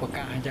លោកប្រ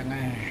កាសអញ្ចឹង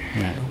ហ៎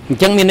អញ្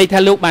ចឹងមានន័យថា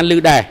លោកបានឮ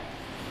ដែរ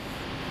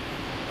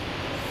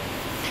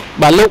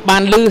បើលោកបា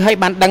នឮហើយ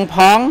បានដឹងផ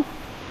ង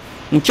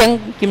អញ្ចឹង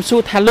ខ្ញុំសួរ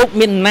ថាលោក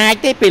មានអំណាច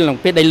ទេពេល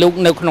ដែលលោក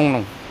នៅក្នុង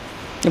នោះ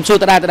ខ្ញុំសួរ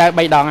តើ3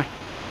ដង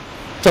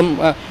សូម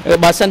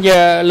បើសិនជា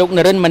លោកន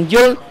រិនមិនយ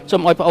ល់សូ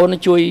មឲ្យបងអូន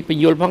ជួយប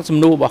ញ្យល់ផងសំ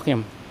ណួររបស់ខ្ញុំ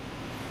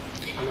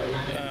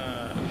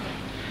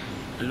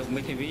លោក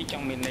មេធាវីច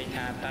ង់មានន័យ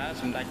ថាតើ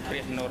សម្ដេចព្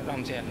រះនរោត្តម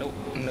សីហនុ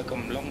នៅ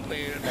កំឡុងពេ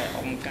លដែល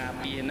អង្គការ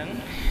ពារហ្នឹង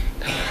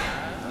ថា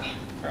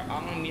ព្រះអ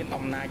ង្គមាន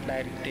អំណាចដែ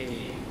រឬទេ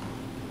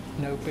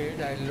នៅពេល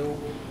ដែលលោក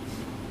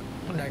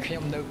ដែលខ្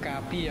ញុំនៅកា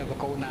រពារប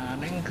កូណា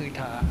ហ្នឹងគឺ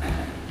ថា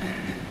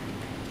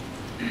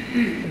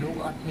លោក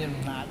អត់មាន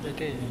អំណាចអី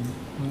ទេ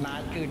អំណា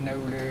ចគឺនៅ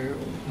លើ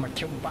មជ្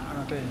ឈិមបក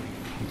នោះទេ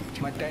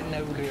មិនតែ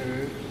នៅលើ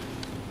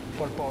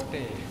ប៉ុលពត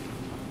ទេ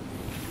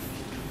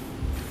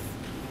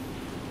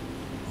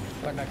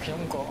ប៉ុន្តែខ្ញុំ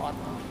ក៏អត់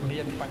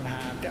មានបញ្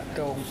ហាតាក់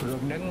ទងព្រឹង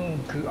ហ្នឹង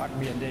គឺអត់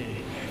មានទេ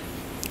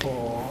ព្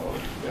រោះ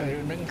រឿ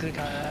ងហ្នឹងគឺ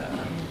ថា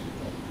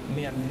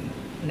មាន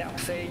អ្នក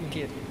ផ្សេង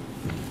ទៀត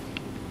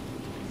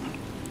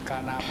កា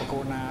លណាបកូ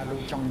ណាលោ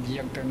កចង់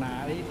យាងទៅណា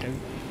អីទៅ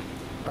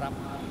ប្រាប់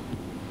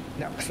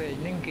អ្នកផ្សេង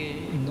ហ្នឹងគេ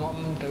នាំ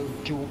ទៅ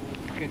ជួប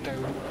គេទៅ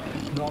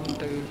នាំ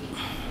ទៅ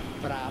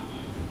ប្រាប់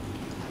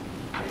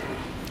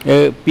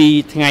ពី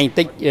ថ្ងៃ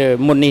តិច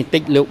មុននេះតិ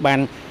ចលោក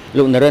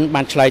នរិន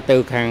បានឆ្លើយទៅ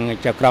ខាង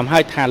ចក្រមហើ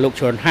យថាលោក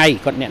ជ្រុនហៃ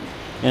គាត់អ្នក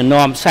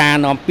នាំសារ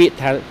នាំពាក្យ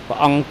ថាព្រះ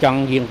អង្គចង់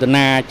រៀងតា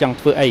ណាចង់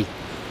ធ្វើអី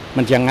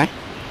មិនចឹងណា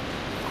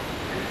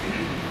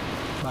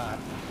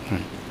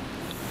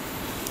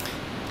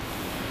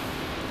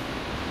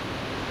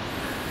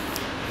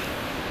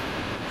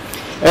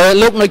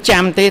លោកនៅ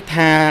ចាំទេ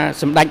ថា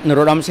សម្ដេចន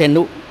រោត្តមសីហ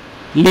នុ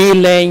លា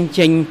លែង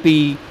ចេញពី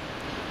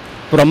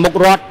ប្រមុខ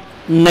រដ្ឋ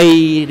នៃ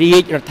រា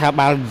ជរដ្ឋាភិ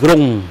បាលក្រុ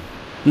ង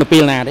នៅពេ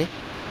លណាទេ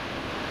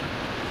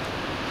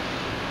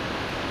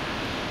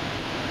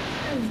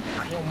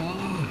ខ្ញុំ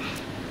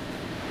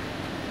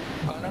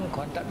បើនឹងគ្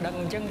រាន់តែដឹង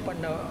អញ្ចឹងប៉ុន្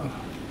តែ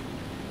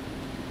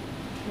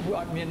វា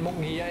អត់មានមុខ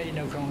ងារអី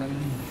នៅក្នុងនឹង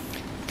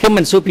ខ្ញុំ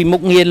មិនសួរពីមុ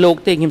ខងារលោក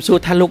ទេខ្ញុំសួរ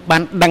ថាលោកបា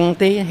នដឹង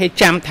ទេហើយ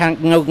ចាំថា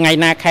នៅថ្ងៃ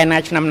ណាខែណា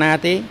ឆ្នាំណា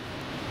ទេ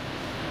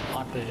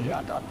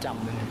អត់ចាំ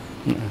ទេ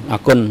អ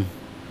រគុណ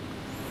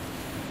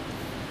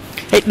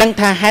ហើយដឹង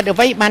ថាហេតុអ្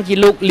វីបានជា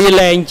លោកលា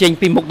លែងចេញ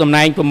ពីមុខតំ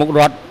ណែងប្រមុខរ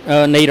ដ្ឋ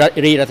នៃរាជ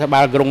រដ្ឋាភិបា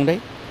លក្រុងទេ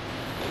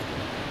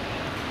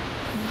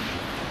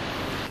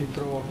ពី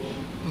ព្រោះ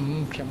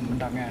ខ្ញុំមិន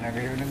ដឹងណា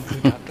គេនឹងគឺ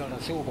ថាតើ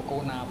ស៊ូបកូ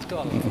នណាផ្ទា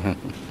ល់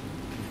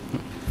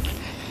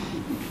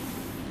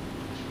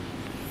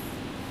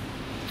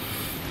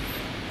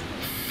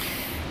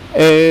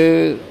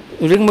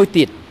រឿងមួយ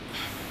ទៀត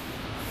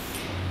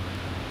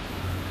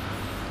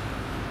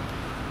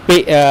ពេ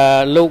ល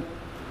លោក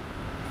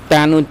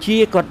តានួនជា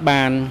គាត់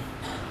បាន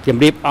ជ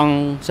ម្រាបអង្គ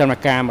សមា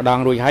ការម្ដង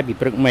រួចហើយពី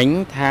ព្រឹកមិញ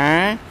ថា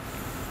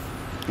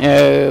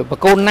ប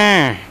កូនណា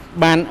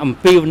បានអំ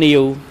ពាវនា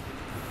វ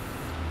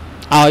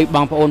ឲ្យប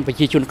ងប្អូនប្រ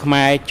ជាជនខ្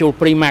មែរចូល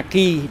ព្រីម៉ា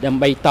គីដើម្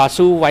បីត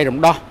ស៊ូវាយរំ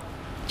ដោះ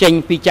ចេញ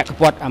ពីចក្រ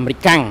ពត្តិអាមេរិ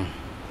ក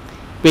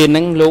ពេលហ្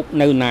នឹងលោក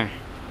នៅណា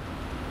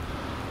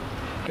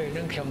ពេលហ្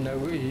នឹងខ្ញុំនៅ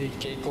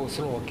ជេកូ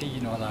ស្លូវ៉ាគី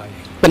នោះឡើយ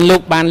ប៉ុន្តែលោ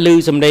កបានឮ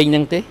សម្លេងហ្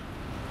នឹងទេ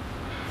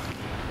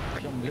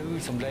ខ្ញុំឮ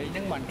សម្លេងហ្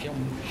នឹងបានខ្ញុំ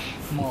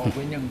មក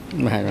វិញហ្នឹង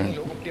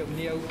លោកពាវ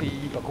នាវពី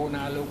បកូន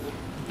ណាលោក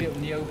ពាវ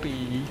នាវពី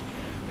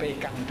ពេល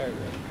កាំងទៅ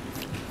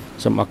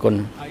សូមអរគុណ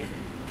ហើយ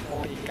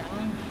ពេលកាំង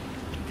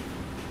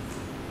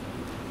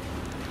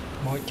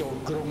មកចូល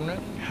ក្រុងហ្នឹ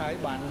ងហើយ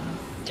បាន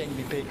ចេញ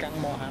ពីពេលកាំង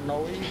មកហា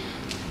ណូយ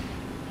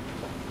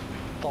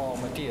ត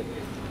មកទៀត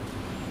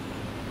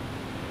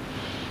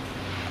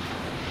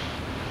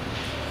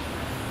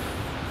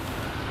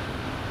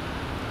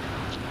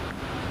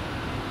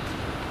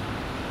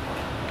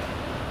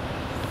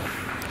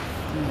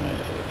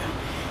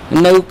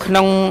នៅក្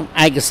នុង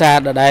ឯកសារ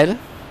ដដែល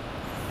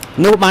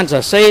នោះបានស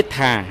រសេរ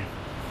ថា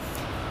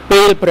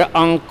ពេលព្រះអ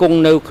ង្គគង់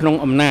នៅក្នុង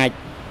អំណាច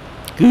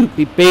គឺ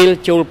ពីពេល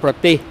ចូលប្រ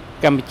ទេស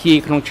កម្ពុជា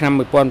ក្នុងឆ្នាំ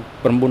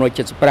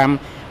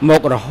1975ម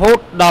ករហូត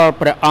ដល់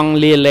ព្រះអង្គ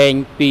លាលែង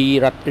ពី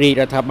រាជ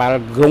រដ្ឋាភិបាល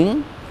ក្រុង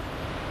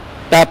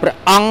តើព្រះ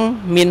អង្គ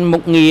មានមុ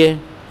ខងារ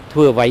ធ្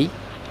វើអ្វី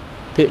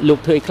ធ្វើលោក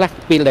ធ្វើអីខ្លះ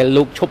ពេលដែល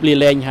លោកឈប់លា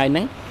លែងហើយហ្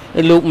នឹង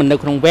លោកមិននៅ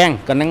ក្នុងវាំង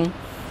ក៏ហ្នឹង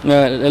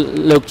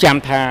លោកចាំ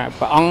ថា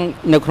ព្រះអង្គ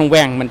នៅក្នុង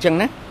វាំងមិនអញ្ចឹង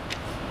ណា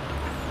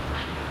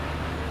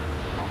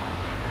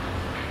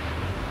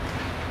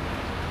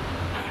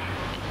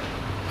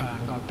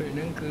ដល់ពេលហ្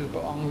នឹងគឺព្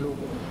រះអង្គលោក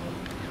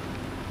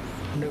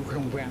នៅក្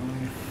នុងវាំង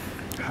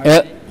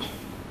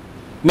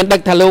មានដឹ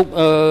ងថាលោក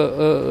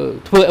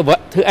ធ្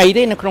វើអី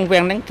ទេនៅក្នុង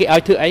វាំងហ្នឹងគេឲ្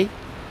យធ្វើអី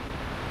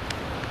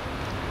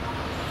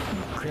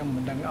ខ្ញុំ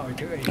មិនដឹងឲ្យ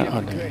ធ្វើអី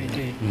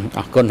ទេ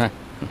អរគុណណា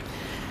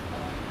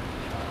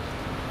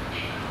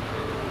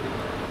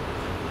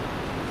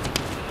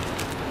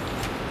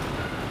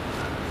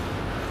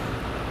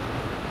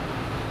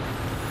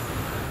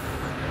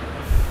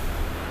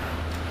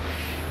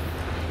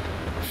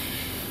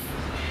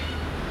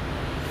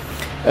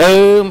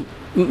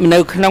នៅ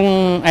ក្នុង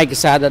ឯក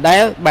សារដដែ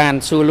លបាន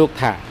សួរលោក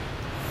ថា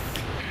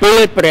ពេ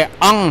លព្រះ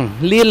អង្គ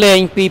លាលែង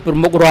ពីប្រ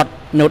មុខរដ្ឋ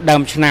នៅដើ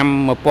មឆ្នាំ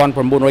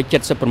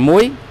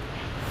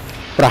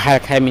1976ប្រហែល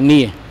ខែមី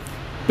នា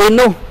ពេល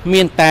នោះ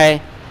មានតែ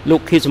លោ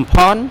កខៀវសំផ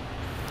ន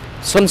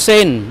សុនសេ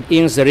នអៀ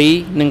ងសេរី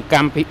និងក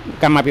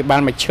ម្មាភិបាល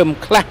មជ្ឈិម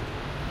ខ្លះ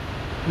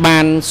បា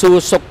នសួរ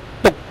សុខ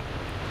ទុក្ខ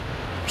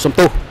សំ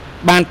ទោស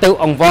បានទៅ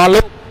អង្វរ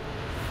លោក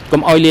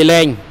កុំឲ្យលា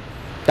លែង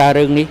តើ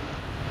រឿងនេះ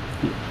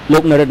លោ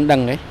កនរិនដឹ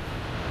ងទេ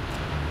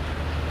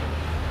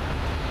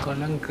ក៏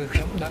ហ្នឹងគឺខ្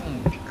ញុំដឹង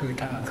គឺ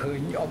ថាឃើញ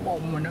អ៊ំ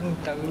ហ្នឹង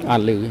ទៅអ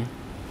ត់ឮ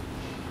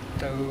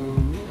ទៅ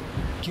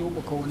ជួបប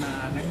កូនណា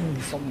ហ្នឹង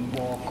សុំវ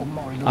ល់គុំ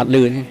ឲ្យអត់ឮ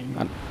ទេ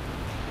អ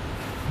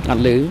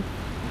ត់ឮ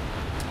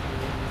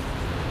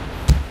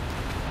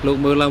លោក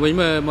មើលឡើងវិញ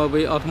មក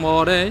វាអត់ថ្ម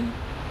ទេ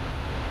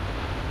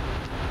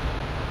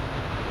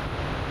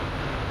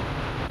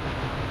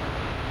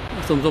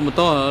សុំបន្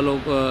តលោ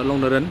ក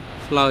នរិន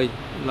ឆ្លើយ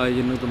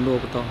នឹងទំនួល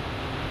បន្ត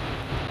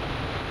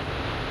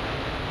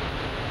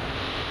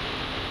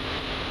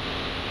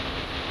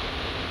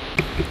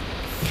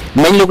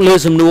មិនលោកលើ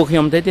សំណួរខ្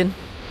ញុំទេទៀត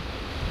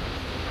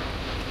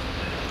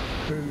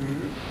គឺ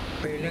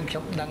ពេលហ្នឹងខ្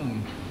ញុំដឹង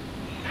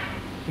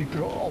ពីព្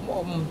រោះ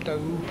អ៊ំទៅ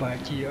ប្រហែល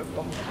ជា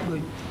ដូច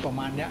ប្រ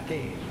ហែលអ្នក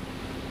ទេ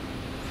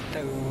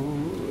ទៅ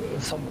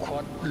សុំខា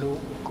ត់លោក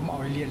កុំឲ្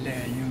យលាលែ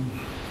ង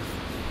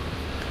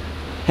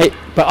ហេ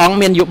ព្រះអង្គ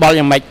មានយោបល់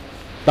យ៉ាងម៉េច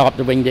តប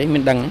ទៅវិញទេមា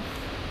នដឹង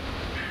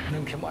នឹ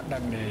ងខ្ញុំអត់ដឹ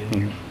ងទេ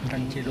ដឹ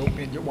ងជាលោក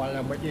មានយោបល់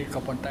យ៉ាងម៉េចទេក៏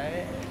ប៉ុន្តែ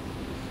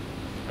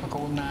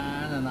cô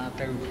na là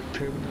từ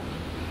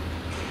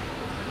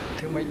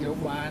thứ mấy lúc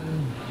ban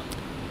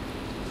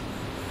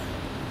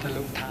từ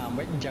lúc thả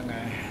mấy chẳng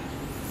à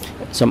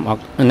sầm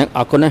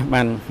ở con này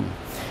bàn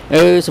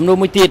sầm nô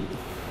mới tiệt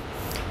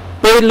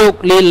ពេលលោក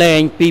លីលែ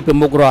ងពីប្រ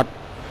មុខរដ្ឋ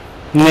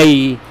នៃ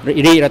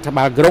រាជរដ្ឋ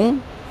បាលក្រុង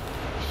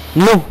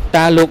នោះ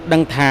តើលោកដឹ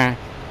ងថា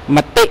ម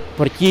តិ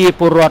ប្រជា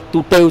ពលរដ្ឋទូ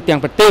ទៅទាំង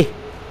ប្រទេស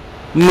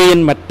មាន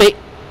មតិ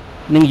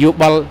និងយោ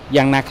បល់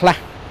យ៉ាងណាខ្លះ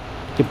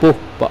ចំពោះ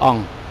ព្រះអង្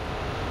គ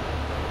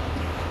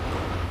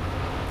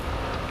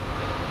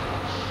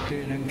គឺ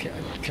នឹង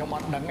ខ្ញុំអ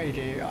ត់ដឹងអី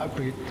ទេឲ្យ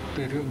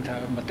ពីរឿងថា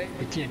មតិ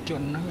ប្រជាជ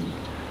នហ្នឹង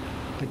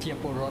ប្រជា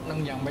ពលរដ្ឋហ្នឹង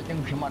យ៉ាងម៉េចហ្នឹង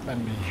ខ្ញុំអត់ដឹង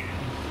ទេ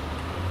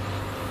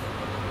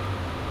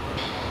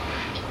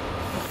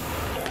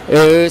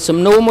សំ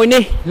ណួរមួយ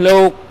នេះលោ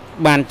ក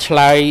បានឆ្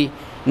លើយ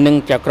នឹង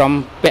ចក្រម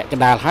ពាក់ក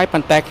ណ្ដាលហើយប៉ុ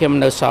ន្តែខ្ញុំ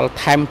នៅសល់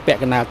ថែមពាក់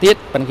កណ្ដាលទៀត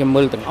ប៉ុន្តែខ្ញុំ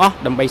មើលទាំងអស់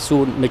ដើម្បីសួ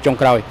រនៅចុង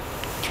ក្រោយ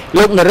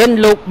លោកនរិន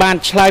លោកបាន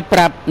ឆ្លើយប្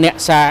រាប់អ្នក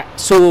សា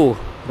សួរ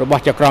រប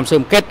ស់ចក្រមស៊ើប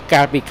អង្កេត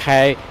កាលពីខែ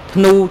ធ្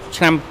នូ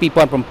ឆ្នាំ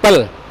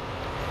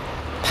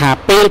2007ថា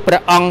ពេលព្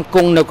រះអង្គគ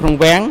ង់នៅក្នុង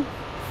វាំង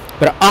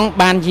ព្រះអង្គ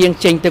បានយាង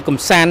ចេញទៅកំ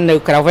សាន្តនៅ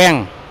ក្រៅវាំង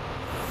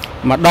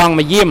ម្ដងម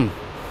កយាម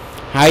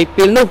ហើយ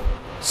ពេលនោះ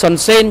សុន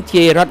សេន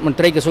ជារដ្ឋមន្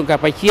ត្រីក្រសួងការ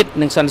ពារជាតិ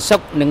និងសន្តិសុ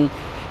ខនឹង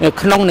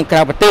ក្នុងនិងក្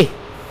រៅប្រទេស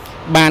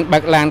បានបើ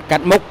កឡានកា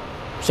ត់មុខ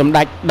សម្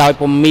ដេចដោយ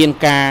ពុំមាន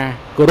ការ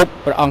គោរព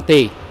ព្រះអង្គ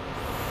ទេ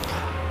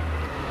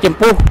ចំ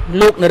ពោះ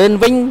លោកនរិន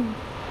វិញ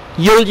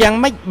យល់យ៉ាង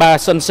ម៉េចបើ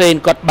សុនសេន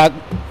គាត់បើក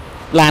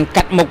ឡាន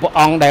កាត់មុខព្រះ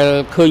អង្គដែល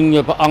ឃើញ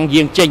ព្រះអង្គ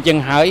យាងចេញចឹង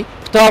ហើយ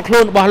ផ្ទាល់ខ្លួ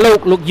នរបស់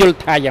លោកយល់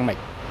ថាយ៉ាងម៉េច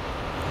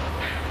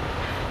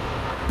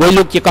ព្រោះ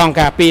លោកជាកង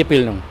ការពារពេ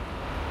លនោះ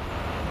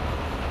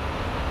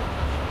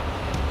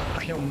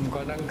ខ្ញុំ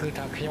ក៏ដឹងគឺ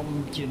ថាខ្ញុំ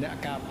ជាអ្នក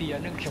ការពារ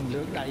ហ្នឹងខ្ញុំ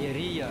លើកដៃ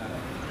រី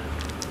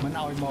មិន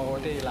ឲ្យមក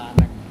ទេឡាន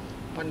ហ្នឹង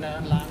ប៉ុន្តែ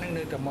ឡានហ្នឹង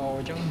នៅតែមក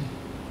អញ្ចឹង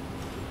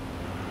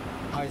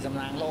ហើយសំ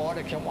ណាងល្អ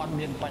ដែលខ្ញុំអត់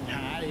មានបញ្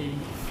ហាអី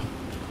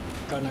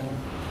ក៏នឹង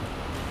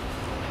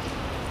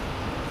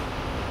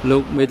លោ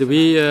កមេធា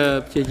វី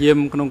ព្យាយាម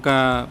ក្នុងកា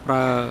រប្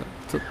រើ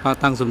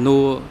តាំងសំណួ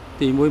រ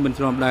ទី1មិន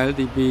ស្របដែរ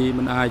ទី2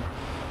មិនអាច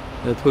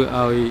ធ្វើ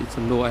ឲ្យ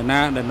សំណួរឯណា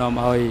ដែលនាំ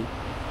ឲ្យ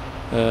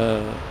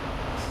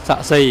សា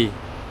ក់សី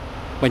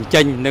បញ្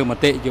ចេញនៅម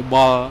តិយោប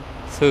ល់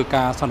ធ្វើ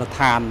ការសន្និដ្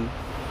ឋាន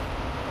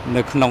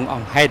នៅក្នុងអ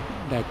ង្គហេតុ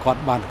ដែលគា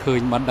ត់បានឃើញ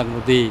បានដឹង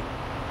នោះទេ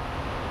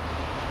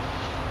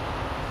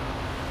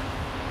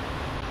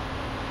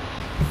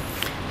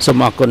សូម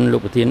អរគុណលោ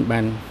កប្រធានបា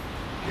ន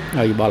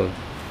ឲ្យយោបល់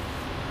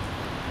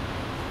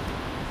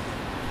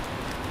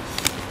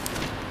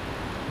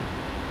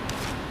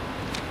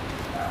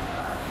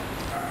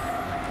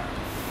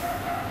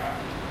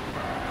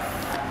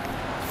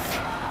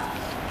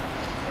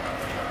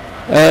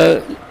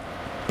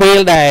ពេល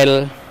ដែល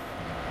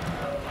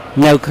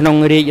នៅក្នុង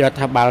រាជរដ្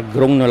ឋាភិបាល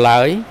ក្រុងនៅ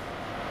ឡើយ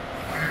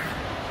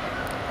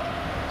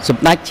ស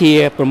ម្ដេចជា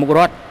ប្រមុខរ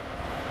ដ្ឋ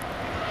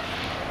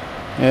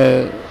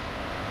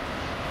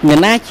អ្នក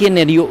ណាជា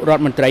នាយករដ្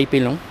ឋមន្ត្រីពេ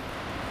លនោះ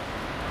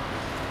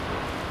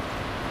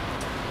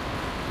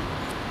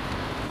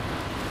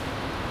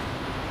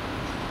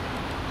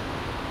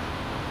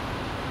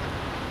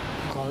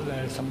ក៏ដែ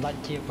លសម្ដេច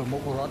ជាប្រមុ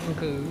ខរដ្ឋ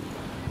គឺ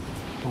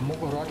ប្រមុខ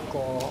រដ្ឋ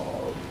ក៏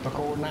បក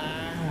គោណា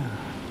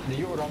នា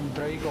យករដ្ឋមន្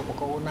ត្រីក៏បក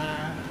គោណា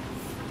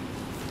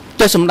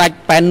ចុះសម្ដេច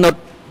ប៉ែននុត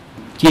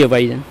ជាអ្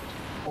វីហ្នឹង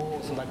អូ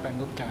សម្ដេចប៉ែន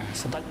នុតចា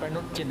សម្ដេចប៉ែន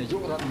នុតជានាយ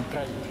ករដ្ឋមន្ត្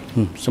រី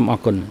សូមអរ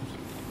គុណ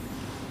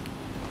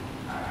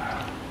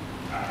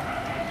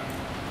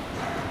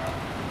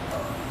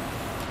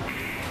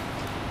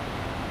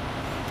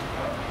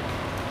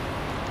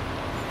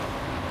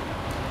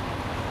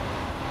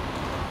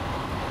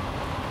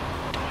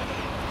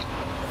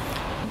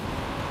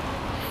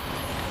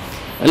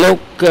លោក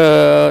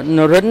ន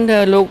រិន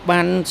លោក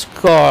បានស្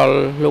គាល់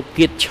លោក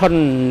គៀតឈុន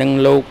និង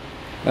លោក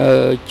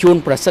ជួន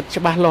ប្រសិទ្ធ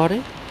ច្បាស់លាស់ទេ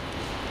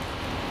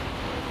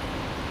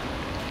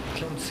ខ្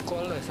ញុំស្គា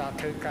ល់ដោយសារ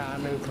ធ្វើការ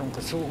នៅក្នុង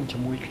ក្រសួងជា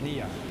មួយគ្នា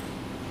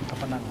តែ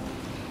ប៉ុណ្ណឹង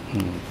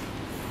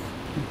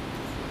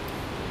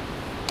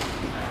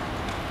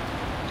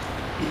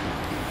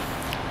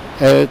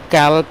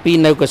កាលពី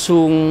នៅក្រ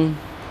សួង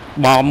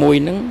បមួយ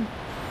ហ្នឹង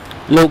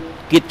លោក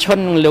គៀតឈុន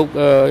និងលោក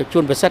ជួ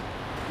នប្រសិទ្ធ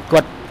គា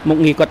ត់មុខ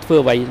ងារគាត់ធ្វើ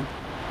អ្វី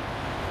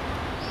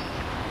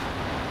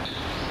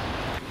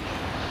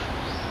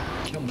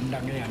ខ្ញុំមិនដឹ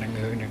ងទេអានឹង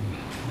រឿង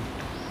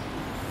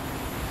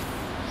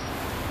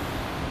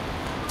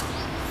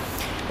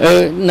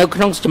នៅក្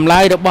នុងចម្លើ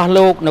យរបស់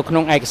លោកនៅក្នុ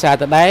ងឯកសារ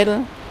ដដែល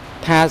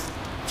ថា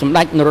សម្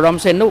ដេចនរោត្តម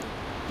សីហនុ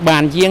បា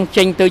នយាង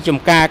ចេញទៅចំ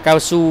ការកៅ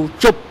ស៊ូ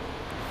ជប់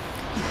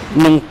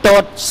នឹងត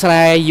តស្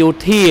រែយោ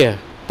ធា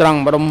ត្រង់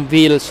ម្ដុំ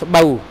វាលស្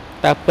បូវ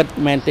តើពិត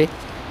មែនទេ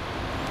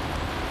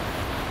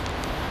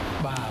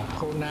បាទ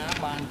កូនណា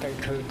បានទៅ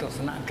ធ្វើទស្ស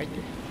នកិច្ច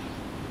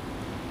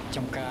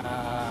ចំការ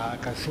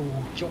កៅស៊ូ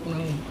ជប់នឹ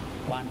ង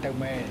បានទៅ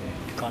មែន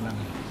ក៏ហ្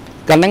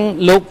នឹង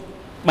លោក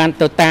បាន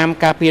ទៅតាម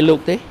ការពារលោក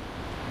ទេ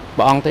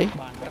ព្រះអង្គទេ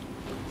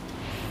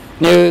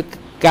នៅ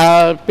កា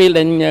លពេល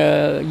ដែល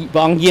ព្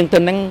រះអង្គយាងទៅ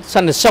ហ្នឹងស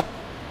ន្តិសុខ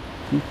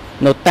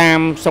នៅតាម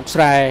ស្រុកស្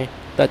រែ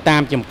ទៅតា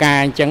មចំការ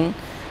អញ្ចឹង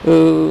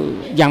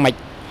យ៉ាងម៉េច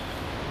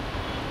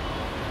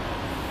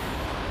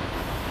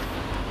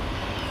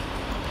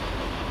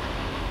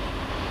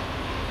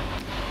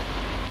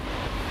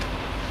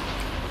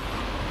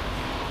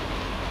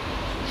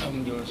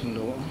យល់សំ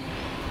ណួរ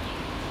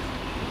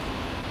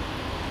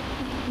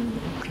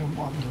ខ្ញុំ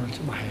អត់យល់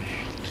ច្បាស់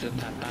គឺ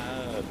ថាតើ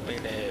ពេល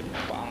ដែល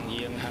ព្រះអង្គ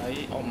យាងហើយ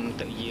អ៊ំ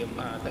ទៅយាម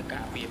ទៅ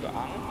ការពារព្រះ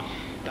អង្គ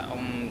តើ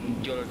អ៊ំ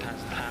យល់ថា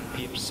ស្ថាន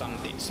ភាពសន្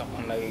តិសុខ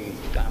នៅ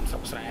តាមស្រុ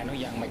កស្រែនោះ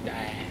យ៉ាងម៉េច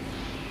ដែរ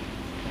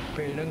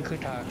ពេលហ្នឹងគឺ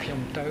ថាខ្ញុំ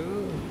ទៅ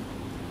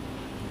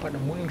ប៉ុន្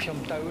តែមុនខ្ញុំ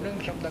ទៅហ្នឹង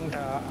ខ្ញុំដឹង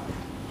ថា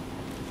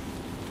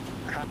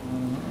ខាង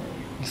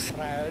ស្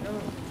រែនោះ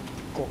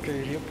ក៏គេ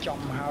រៀបចំ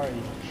ហើយ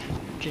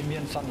គេមា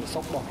នសន្តិសុ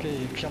ខរបស់គេ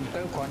ខ្ញុំ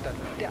ទៅគ្រាន់តែ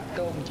តាក់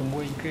ទងជា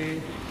មួយគេ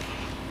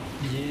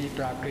និយាយ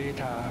ប្រាប់គេ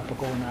ថាប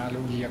កូនណា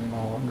លោកយាងម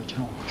កដូច្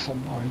នោះសូម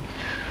ឲ្យ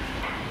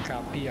កា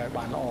រពារឲ្យ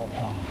បានល្អផ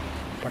ង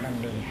ប៉ុណ្ណឹង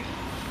ទេ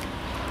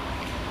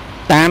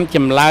តាមច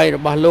ម្លើយរ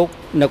បស់លោក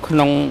នៅក្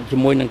នុងជា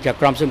មួយនឹងច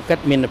ក្រមសំកិត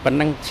មានប៉ុណ្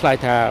ណឹងឆ្លើយ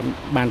ថា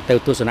បានទៅ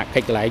ទស្សនកិ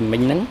ច្ចកន្លែងមិ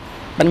ញហ្នឹង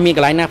មិនមានក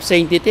ន្លែងណាផ្សេ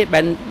ងទៀតទេបែ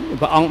រ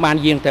ព្រះអង្គបាន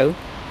យាងទៅ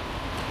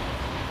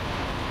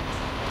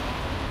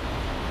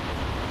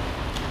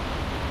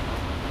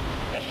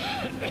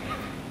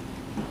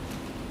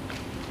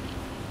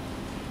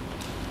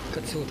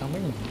គិតសួរថាម៉េ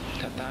ច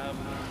ថាតើ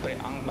ព្រះ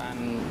អង្គបាន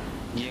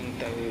យាង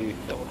ទៅ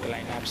តូតកន្លែ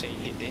ងណាផ្សេង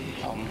ទៀតទេ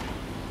អ៊ំ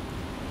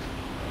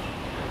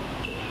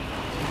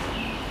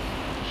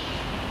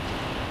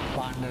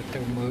បាន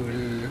ទៅមើល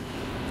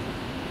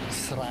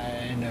ស្រែ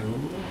នៅ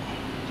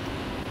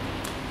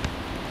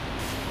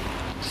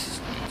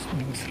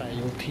នឹងស្រែ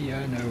យោធា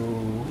នៅ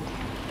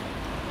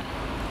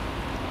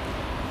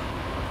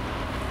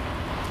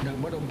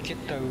ម្ដុំចិត្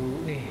តទៅ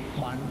នេះ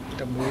បាន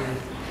ទៅមើល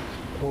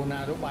គូណា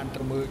នោះបាន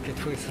ទៅមើលគេ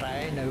ធ្វើស្រែ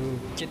នៅ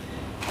ចិត្ត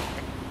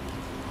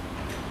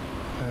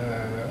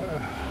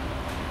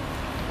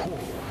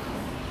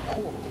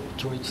ហួ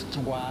ជួយច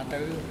ង្វា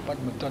ទៅប៉ុន្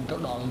តែមិនទាន់ទៅ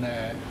ដល់ណែ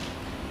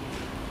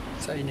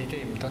ស្អីនេះទេ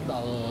មិនទាន់ដ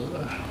ល់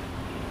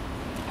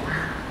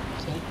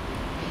ស្អី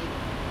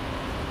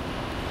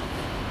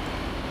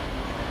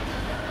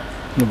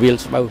នវាល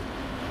ស្បូវ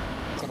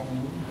ក្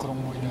រុង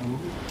មួយនៅ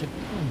ចិត្ត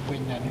ពេ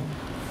ញណានេះ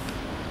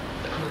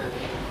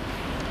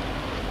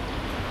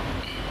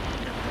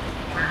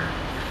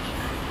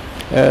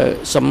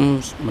សំ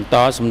បន្ត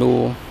សំណួរ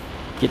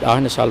ជាតិអ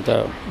ស់នៅសល់តែ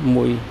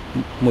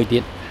មួយទៀ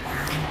ត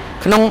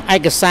ក្នុងឯ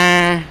កសារ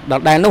ដ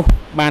ដែលនោះ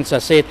បានស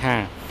រសេរថា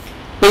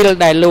ពេល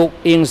ដែលលោក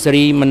អៀងសេ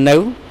រីមិននៅ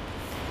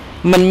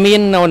មិនមា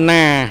ននរ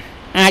ណា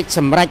អាចស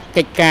ម្រេច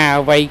កិច្ចការ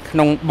អ្វីក្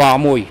នុងប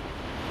មួយ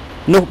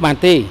នោះបាន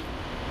ទេ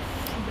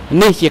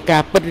នេះជាកា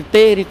រពិត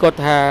ទេឬក៏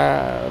ថា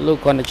លោក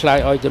គាត់ទៅឆ្លើយ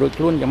ឲ្យទៅរួច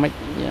ខ្លួនយ៉ាងម៉េច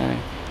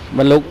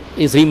បើលោក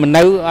អៀងសេរីមិន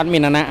នៅអត់មា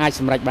ននរណាអាច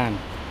សម្រេចបាន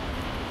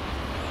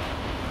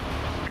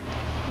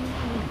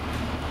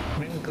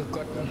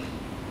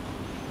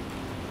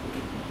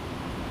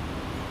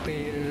ពេ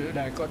ល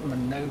ដែលគាត់មិ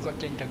ននៅគាត់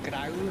ចេញទៅក្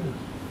រៅ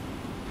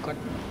គា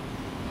ត់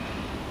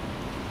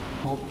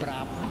មកប្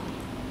រាប់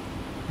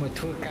មក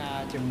ធ្វើការ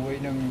ជាមួយ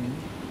នឹង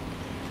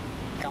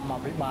កម្មា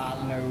ភិបាល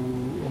នៅ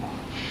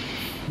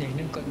នេះ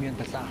នឹងគាត់មាន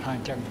ប្រសាសន៍ថាអ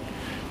ញ្ចឹង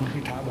គឺ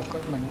ថាបើគា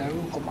ត់មិននៅ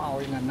កុំឲ្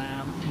យណានា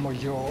មក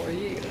យកអី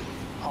ឲ្យ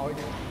អ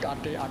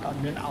ត់ទេអត់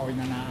មានឲ្យ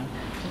ណានា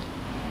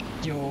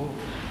យក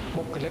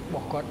បុគ្គលិករប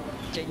ស់គាត់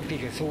ចេញពី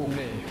ក្រសួង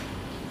ទេ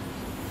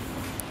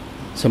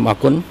សូមអរ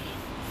គុណ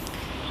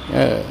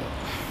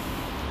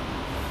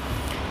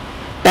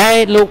តែ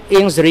លោក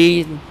អៀងសេរី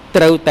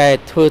ត្រូវតែ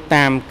ធ្វើ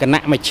តាមគ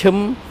ណៈមជ្ឈិម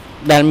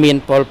ដែលមាន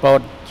ប៉ុលពត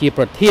ជា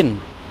ប្រធាន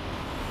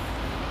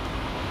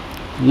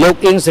លោក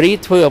អៀងសេរី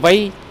ធ្វើអ្វី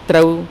ត្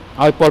រូវ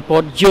ឲ្យប៉ុលព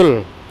តយល់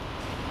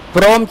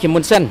ព្រមជាមុ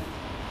នសិន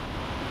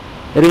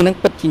រឿងហ្នឹង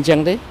ពិតជាអញ្ចឹង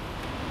ទេ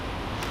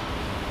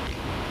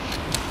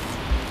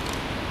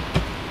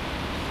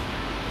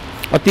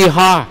ឧទាហ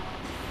រ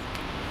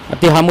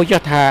ណ៍មួយ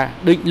ចុះថា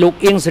ដូចលោក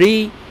អៀងសេរី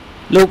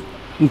លោក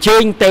អញ្ជើ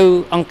ញទៅ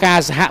អង្គការ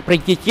សហប្រ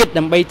ជាជាតិ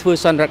ដើម្បីធ្វើ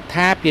សន្និដ្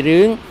ឋានពី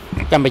រឿង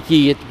កម្ពុជា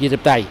ជាធិ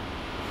បតេយ្យ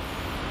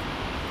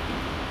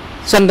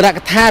សន្និ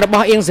ដ្ឋានរប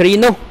ស់អៀងសេរី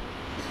នោះ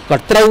ក៏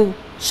ត្រូវ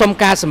សុំ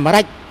ការសម្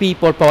រេចពី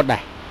ប៉ុលពតដែ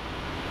រ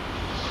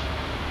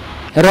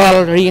រា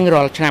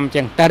ល់ឆ្នាំអញ្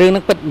ចឹងតែរឿងហ្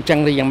នឹងពិតអញ្ចឹង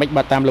ឬយ៉ាងម៉េច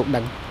បើតាមលោក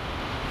ដឹង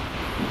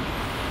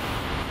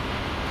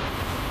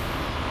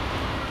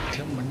ខ្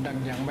ញុំមិនដឹង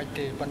យ៉ាងម៉េច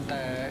ទេប៉ុន្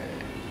តែ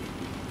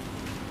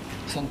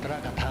សន្ទរ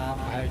កថា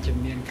ប្រហែលជា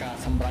មានការ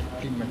សម្រេច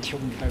ពីមជ្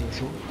ឈុំទៅ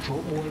ស្រួ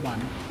លបួលបាន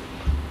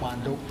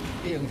លោក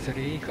អៀងសេ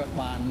រីក៏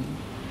បាន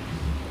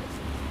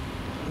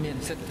មាន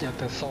សិទ្ធិ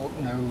ទៅសូត្រ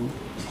នៅ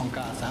អង្គ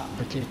ការសហ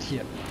ប្រជាជា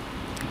តិ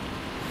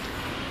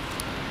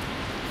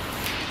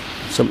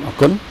សូមអរ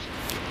គុណ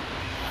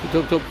ជ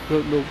ប់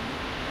លោក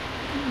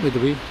មេ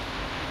ធាវី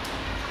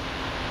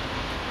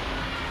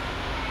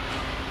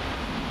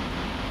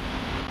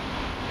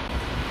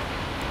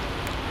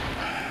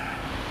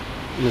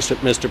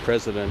Mr.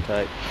 President,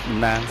 I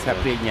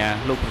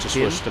just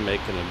wish to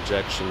make an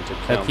objection to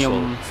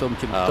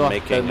counsel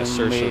making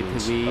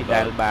assertions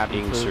about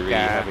Ing Suri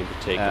having to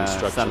take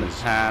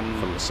instructions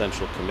from the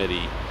Central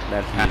Committee.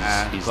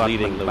 He's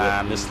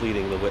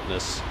misleading the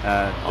witness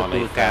on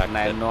a fact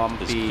that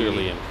is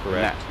clearly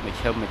incorrect.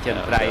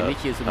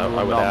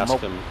 I would ask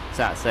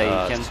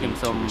him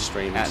to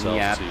restrain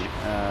himself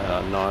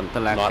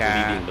to not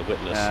leading the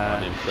witness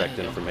on incorrect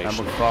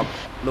information.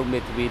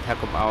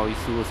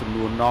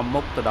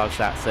 ទៅដល់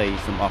សាកសី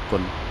សូមអរគុ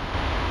ណ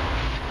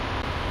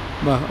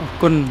បាទអរ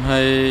គុណហើ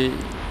យ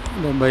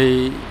ដើម្បី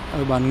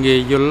ឲ្យបានងាយ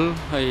យល់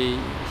ហើយ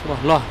ច្បា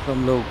ស់លាស់សូម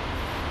លោក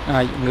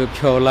អាចងើប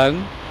ឈរឡើង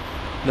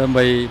ដើម្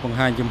បីបង្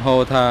ហាញចំហ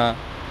ថា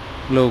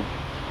លោក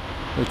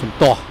ជំ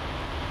ទាស់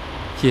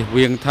ជៀស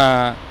វាងថា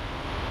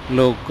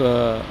លោក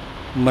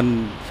មិន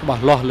ច្បា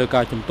ស់លាស់លើ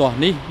ការជំទាស់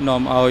នេះ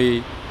នាំឲ្យ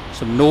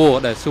សំណួរ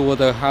ដែលសួរ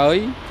ទៅហើយ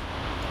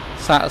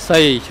សាក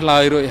សីឆ្លើ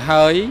យរួច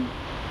ហើយ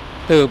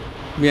ទើប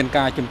មាន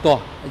ការជំទា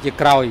ស់ជា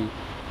ក្រោយ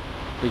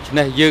ដូច្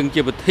នេះយើង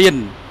ជាប្រធាន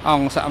អ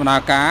ង្គសកម្ម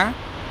ការ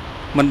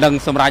មិនដឹង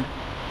សម្រាប់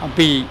អំ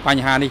ពីប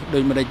ញ្ហានេះដូ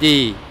ចមិនទេ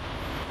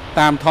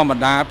តាមធម្ម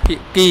តាភា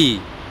គី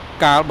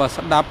កាលបើ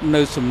ស្ដាប់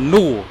នៅសំ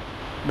ណួរ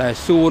ដែល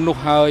សួរនោះ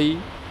ហើយ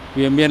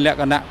វាមានលក្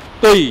ខណៈផ្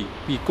ទុយ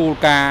ពីគោល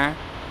ការណ៍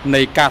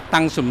នៃការ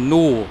តាំងសំ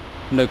ណួរ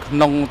នៅក្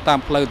នុងតាម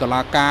ផ្លូវតុ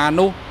លាការ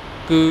នោះ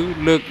គឺ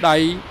លើកដៃ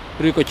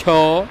ឬក៏ឈ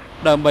រ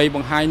ដើម្បីប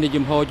ង្ហាញនៅ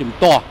ជំហរជំ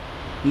ទាស់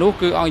នោះ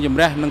គឺអង្គជំ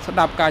រះនឹងស្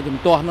ដាប់ការជំ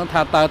ទាស់នោះ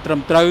ថាតើត្រឹម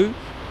ត្រូវ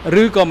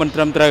ឬក៏មិនត្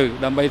រឹមត្រូវ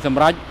ដើម្បីស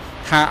ម្រេច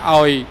ថា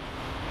ឲ្យ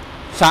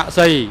សាក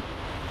សី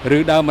ឬ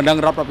ដើមមិនដឹង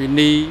រដ្ឋវិ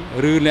នី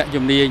ឬអ្នក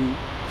ជំនាញ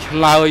ឆ្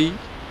លើយ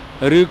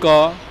ឬក៏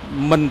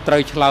មិនត្រូ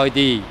វឆ្លើយ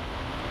ទេ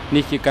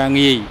នេះជាការ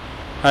ងាយ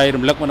ហើយ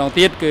រំលឹកម្ដង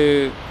ទៀតគឺ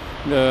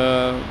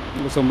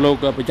សូមលោក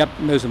ប្រយ័ត្ន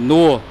នៅសំ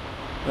ណួរ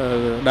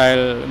ដែល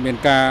មាន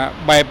ការ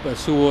បែប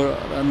សួរ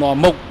នាំ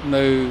មុខ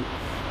នៅ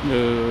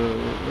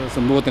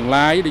សំណួរទាំង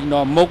ឡាយដូច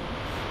នាំមុខ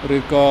ឬ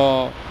ក៏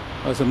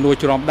សំណួរ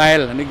ច្រំដែល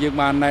នេះយើង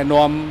បានណែ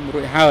នាំ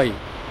រួចហើយ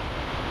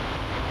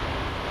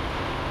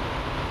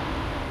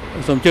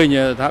សូមអញ្ជើញ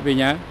ថាប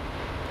ញ្ញា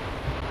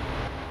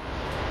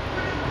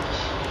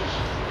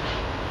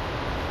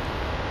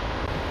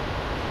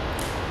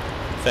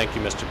Thank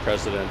you, Mr.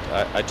 President.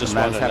 I just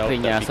want to note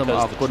that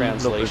because the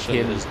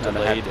translation is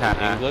delayed in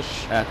English,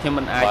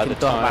 by the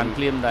time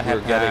we're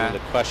getting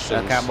the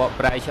questions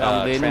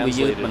translated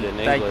in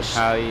English,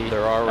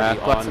 they're already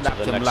on to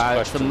the next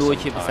questions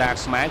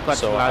sometimes.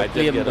 So I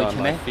did get on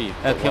my feet,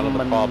 but one of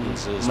the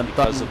problems is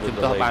because of the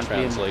delayed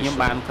translation,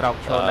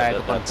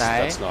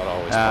 that's not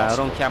always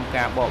possible.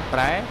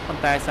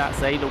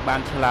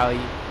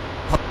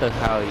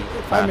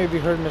 If I may be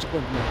heard, Mr.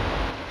 President.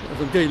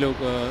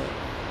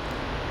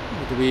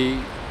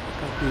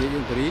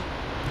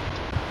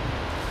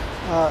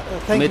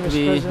 Thank you, Mr.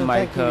 President.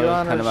 Thank you, Your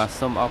Honors.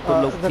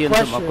 The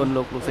question from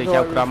my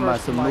client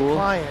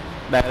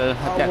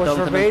was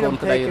verbatim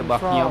taken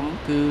from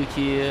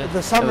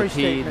the summary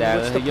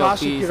statement, which the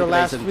prosecutor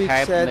last week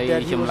said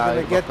that he was going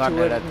to get to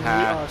it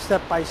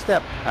step by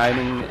step.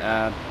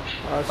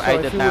 So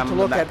if you were to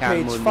look at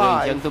page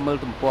 5 in the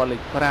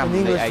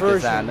English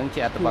version, you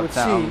would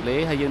see,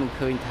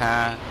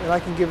 and I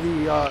can give the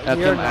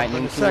year number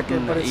in a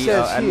second, but it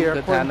says here,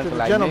 according to the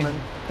gentleman,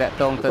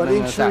 but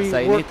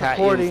injury worked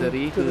according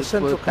to the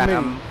Central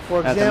Committee. For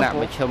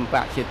example,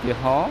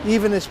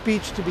 even a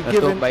speech to be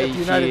given at the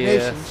United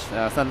Nations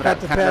had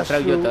to pass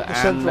through the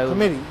Central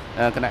Committee,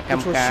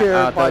 which was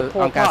shared by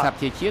Pol Pot,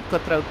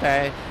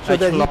 so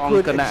that he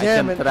could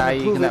examine and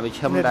approve it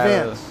in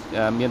advance.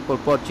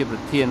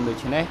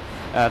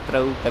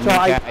 So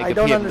I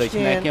don't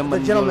understand the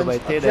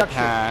gentleman's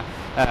objection.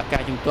 I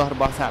think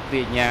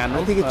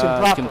it's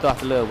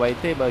improper.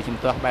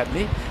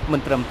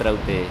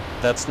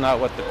 That's not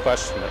what the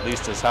question, at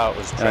least is how it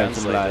was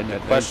translated. The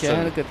question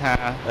included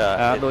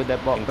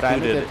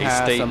a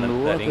statement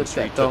that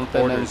Ingsri took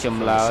orders from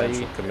the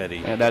Central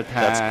Committee.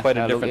 That's quite a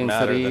different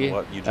matter than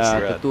what you just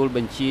read.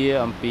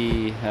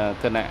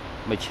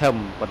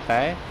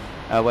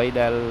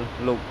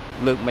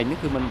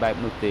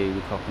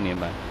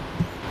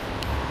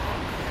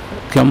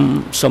 ខ្ញុំ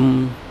សូម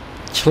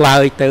ឆ្លើ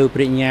យទៅ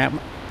ប្រញ្ញា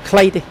ខ្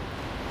លីទេ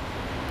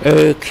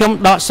ខ្ញុំ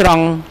ដកស្រ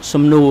ង់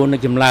សំណួរនៅ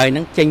ចម្លើយហ្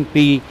នឹងចេញ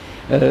ពី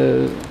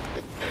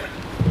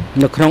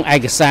នៅក្នុងឯ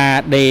កសារ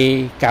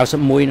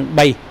D91 និង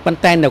3ប៉ុន្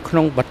តែនៅក្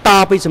នុងបន្ត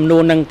ពីសំណួ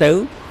រហ្នឹងទៅ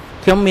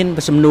ខ្ញុំមាន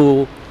សំណួរ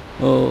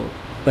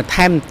បន្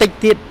ថែមបន្តិច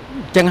ទៀត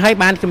អញ្ចឹងហើយ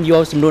បានខ្ញុំយ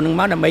កសំណួរហ្នឹង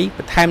មកដើម្បីប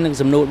ន្ថែមនឹង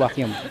សំណួររបស់ខ្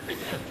ញុំ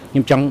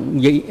ចង់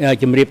និយាយ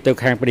ជម្រាបទៅ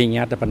ខាងប្រញ្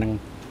ញាតែប៉ុណ្្នឹង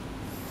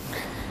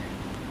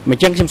អ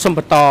ញ្ចឹងខ្ញុំសូមប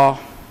ន្ត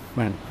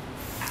បាទ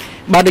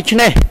បើដូច្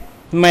នេះ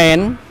មែន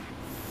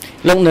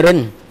លោកនរិន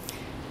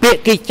ពាក្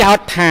យគេចោទ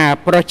ថា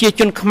ប្រជា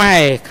ជនខ្មែរ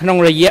ក្នុង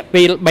រយៈ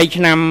ពេល3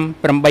ឆ្នាំ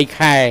8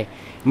ខែ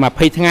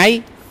20ថ្ងៃ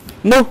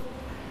នោះ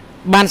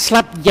បានស្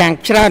លាប់យ៉ាង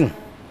ច្រើន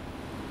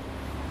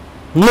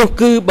នោះ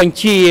គឺបញ្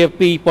ជា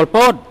ពីប៉ុលព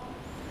ត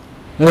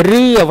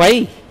ឬអ្វី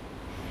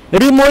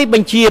ឬមួយប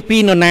ញ្ជាពី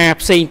នរណា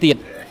ផ្សេងទៀត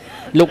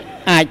លោក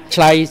អាចឆ្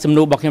លើយសំ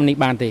ណួររបស់ខ្ញុំនេះ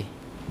បានទេ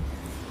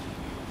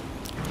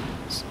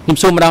ខ្ញុំ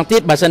សួរម្ដងទៀ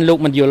តបើសិនលោក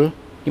មិនយល់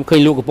ខ្ញុំឃើញ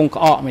លោកកំពុង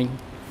ក្អកមិញ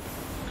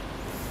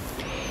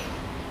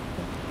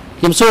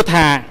ខ្ញុំសួរ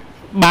ថា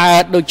បើ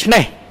ដូច្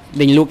នេះ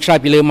ដែលលោកឆ្លើយ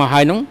ពីលើមកហើ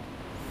យនោះ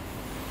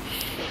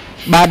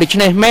បើដូច្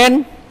នេះមែន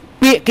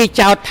ពាក្យគេ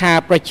ចោទថា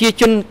ប្រជា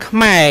ជនខ្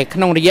មែរក្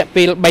នុងរយៈ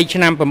ពេល3ឆ្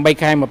នាំ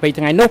8ខែ20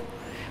ថ្ងៃនោះ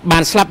បា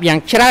នស្លាប់យ៉ាង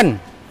ច្រើន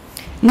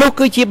នោះ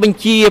គឺជាបញ្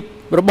ជា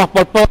របស់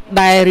ប៉ុលពត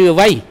ដែរឬអ្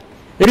វី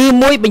ឬ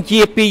មួយបញ្ជា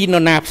ពីន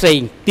រណាផ្សេង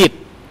ទៀត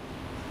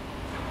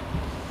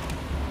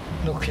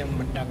នោះខ្ញុំ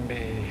មិនដឹង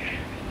ទេ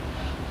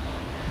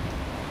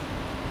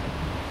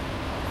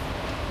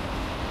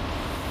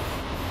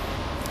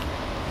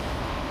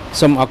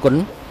សូមអរគុណ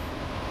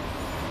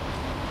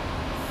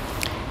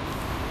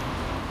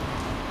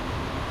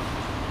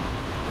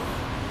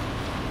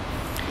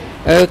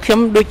ខ្ញុំ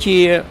ដូចជា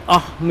អ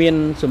ស់មាន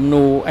សំ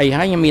ណួរអី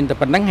ហើយខ្ញុំមានតែ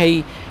ប៉ុណ្្នឹងហើយ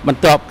បន្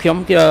ទាប់ខ្ញុំ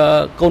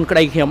កូនក្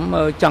តីខ្ញុំ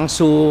ចង់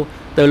សួរ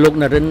ទៅលោក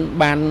នរិន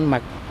បានម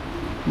ក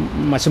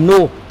សំណួ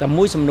រតែ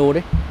មួយសំណួរ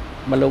ទេ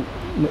មកលោក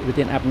វិ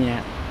ធានអភិញ្ញា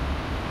ត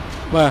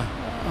បាទ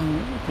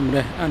ជំ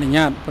រាបអនុញ្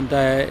ញាតប៉ុន្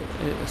តែ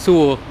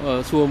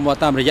សួរមក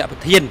តាមរយៈប្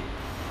រធាន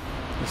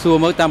សួរ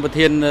មកតាមប្រ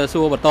ធាន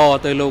សួរបន្ត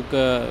ទៅលោក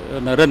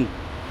នរិន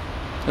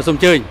សូមអ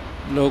ញ្ជើញ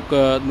លោក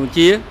នួន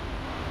ជា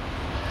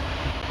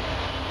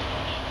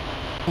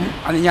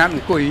អនុញ្ញាតអ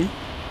ង្គុយ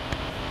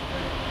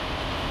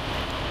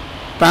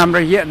តាមរ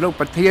យៈលោក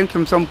ប្រធានខ្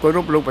ញុំសូមគោរ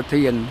ពលោកប្រ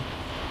ធាន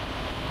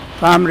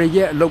តាមរ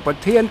យៈលោកប្រ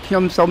ធានខ្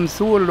ញុំសូម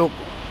សួរលោក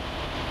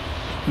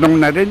ក្នុង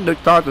នរិនដូច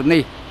តទៅ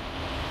នេះ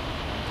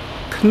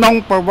ក្នុង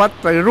ប្រវត្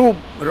តិរូប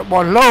រប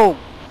ស់លោក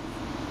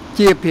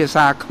ជាភា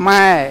សាខ្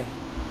មែរ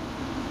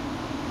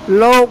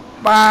លោក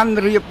បាន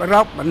រៀប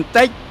រាប់បន្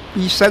តិច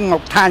ពីសង្ហុ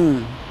កថាញ់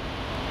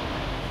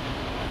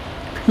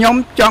ខ្ញុំ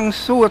ចង់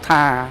សួរ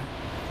ថា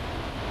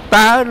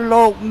តើ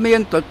លោកមា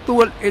នទទួ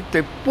លឥទ្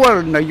ធិពល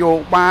នយោ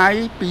បាយ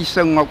ពីស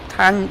ង្ហុក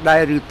ថាញ់ដែ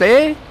រឬទេ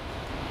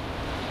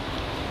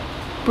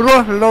ព្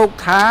រោះលោក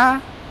ថា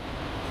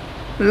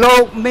លោ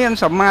កមាន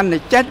សមាន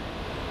ចិត្ត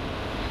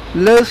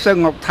លើស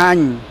ង្ហុកថា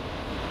ញ់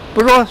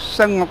ព្រោះ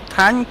សង្ហុក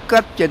ថាញ់គិ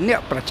តជាអ្នក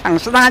ប្រឆាំង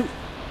ស្ដេច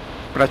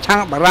ប្រឆាំង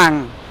បារាំង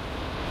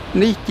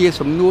នេះជា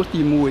សំណួរ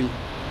ទី1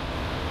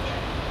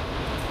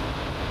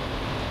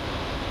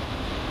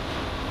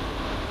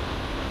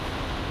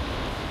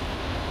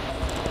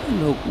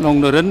លោកនង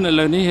នរិនឥ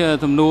ឡូវនេះ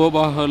សំណួររប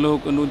ស់លោក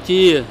នួន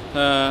ជា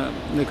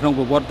នៅក្នុង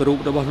ប្រវត្តិរូប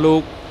របស់លោ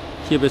ក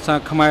ជាភាសា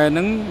ខ្មែរហ្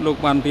នឹងលោក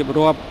បានរៀប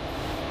រាប់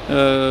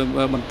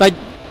បន្តិច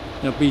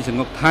ពីសង្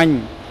ហុកថាញ់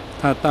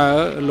ថាតើ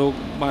លោក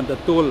បានទ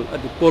ទួលឥ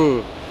ទ្ធិពល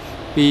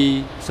ពី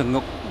សង្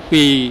ហុក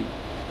ពី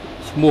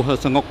ឈ្មោះ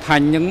សង្ហុកថា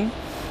ញ់ហ្នឹង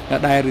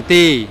ដែរឬ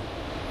ទេ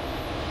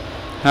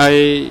ហើយ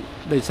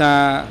ដោយសារ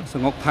ស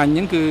ង្ហុកថាញ់ហ្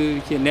នឹងគឺ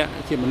ជាអ្នក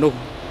ជាមនុស្ស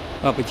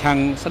ប្រឆាំង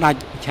ស្ដេច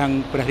ប្រឆាំង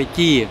ព្រះរា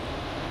ជា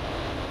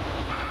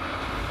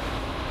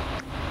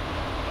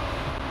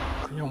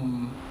ខ្ញុំ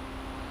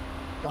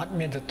អត់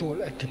មានទទួល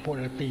ឥទ្ធិពល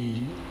ពី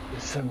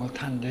សង្ហុក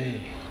ថាញ់ទេ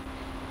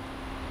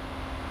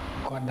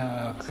គាត់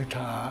គឺ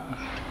ថា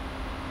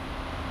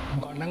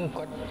គាត់នឹង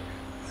គាត់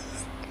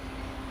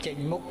ចេញ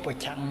មុខប្រ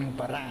ឆាំងនឹង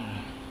បារាំង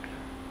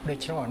ដូ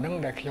ច្នោះហ្នឹង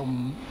ដែលខ្ញុំ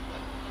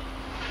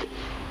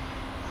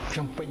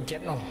ពេញចិ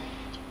ត្តនោះ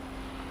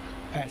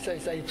ហើយ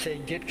ស្អីផ្សេង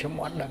ទៀតខ្ញុំ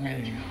អត់ដឹងទេ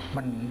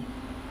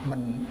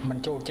មិន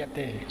ចូលចិត្ត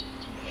ទេ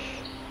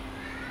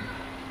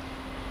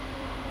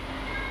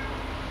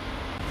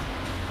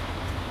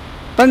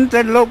ប៉ុន្តែ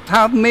លោក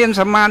ថាមាន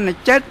សមាន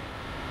ចិត្ត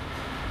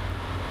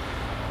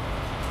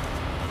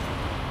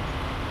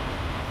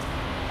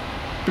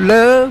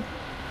លើ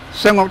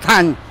សង្ហុកថា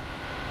ញ់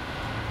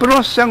ព្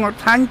រោះសង្ហុក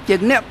ថាញ់ជា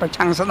អ្នកប្រ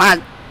ឆាំងស្ដេច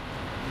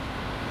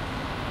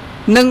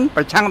និង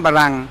ប្រឆាំងបា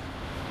រាំង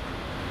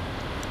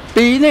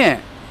ពីរនេះ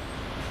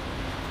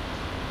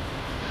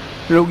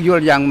លោកយ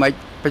ល់យ៉ាងម៉េច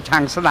ប្រឆាំ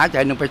ងស្ដេច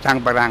ហើយនឹងប្រឆាំង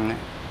បារាំង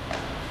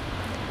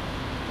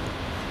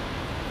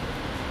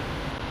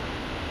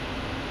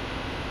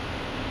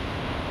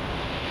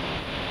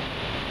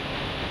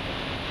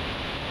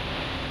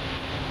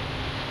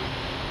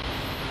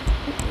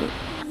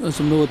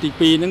សំណួរទី2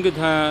ហ្នឹងគឺ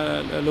ថា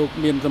លោក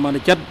មានសមាន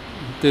ចិត្ត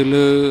ទៅ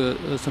លើ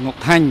សង្ហុក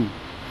ថាញ់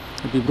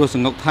ពីព្រោះស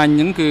ង្ហុកថាញ់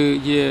ហ្នឹងគឺ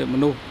ជាម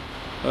នុស្ស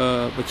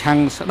ប្រឆាំង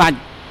ស្ដេច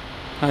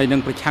ហើយនឹ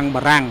ងប្រឆាំង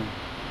បារាំង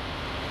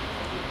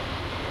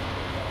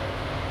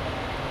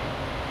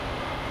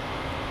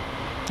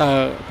តើ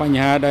ប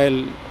ញ្ហាដែល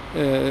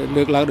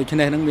លើកឡើងដូច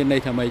នេះហ្នឹងមានន័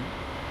យថាម៉េច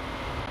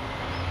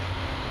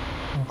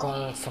ក៏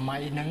សម័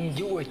យហ្នឹង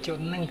យុវជន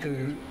ហ្នឹងគឺ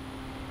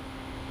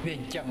វាអ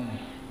ញ្ចឹង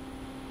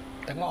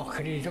ទាំងអស់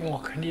គ្នាហ្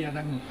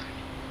នឹង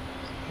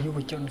យុវ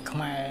ជនខ្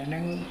មែរហ្នឹ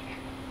ង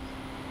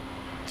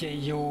ជេរ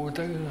យូ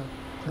ទៅ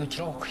ដូច្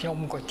នោះខ្ញុំ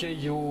ក៏ជេរ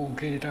យូ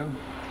គេទៅ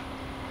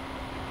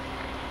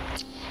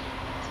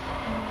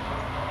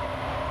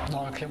ដ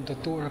ល់ខ្ញុំទ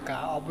ទួលកា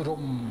រអប់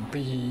រំ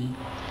ពី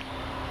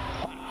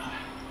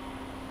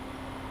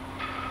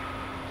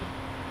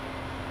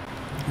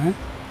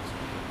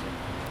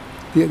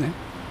ទៀតណា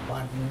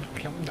បាន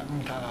ខ្ញុំដឹង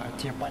ថា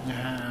ជាបញ្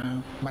ហា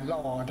មិនល្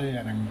អទេ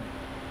អាហ្នឹង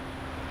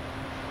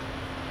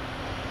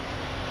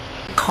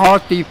ខ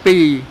ទី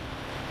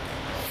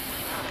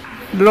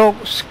2លោក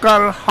ស្ក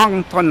លហង្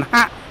សធន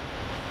ហៈ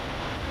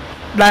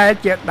ដែល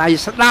ជាដៃ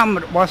ស្ដាំ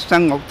របស់ស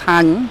ង្ហុកថា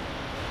ញ់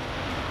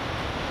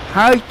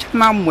ហើយឆ្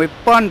នាំ1972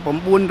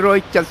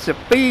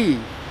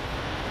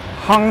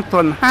ហង្សធ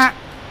នហៈ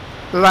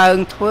ឡើង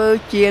ធ្វើ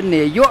ជា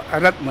នាយក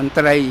រដ្ឋមន្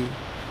ត្រី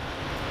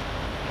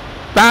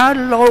តើ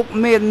លោក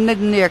មាននិ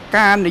ន្នា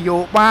ការនយោ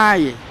បាយ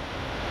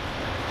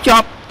ច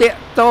ប់តា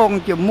ក់ទង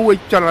ជាមួយ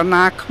ចល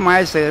នាខ្មែ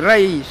រសេរី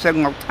ស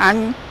ង្ហុកថា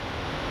ញ់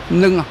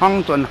និងហង្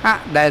សទនហៈ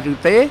ដែរឬ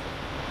ទេ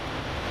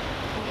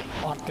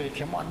អត់ទេខ្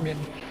ញុំអត់មាន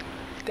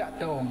តាក់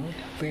ទង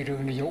ពីរឿ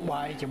ងនយោ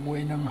បាយជាមួយ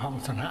នឹងហង្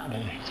សទនហៈ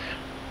ទេ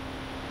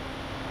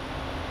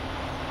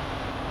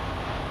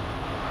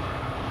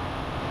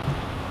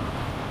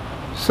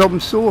សូម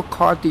សួរខ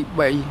ទី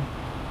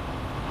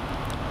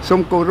3សូ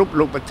មគោរព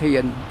លោកប្រធា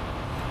ន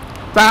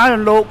តើ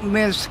លោក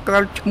មានស្គា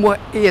ល់ឈ្មោះ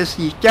អៀ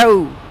ស៊ីចៅ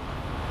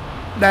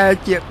ដែល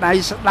ជាដៃ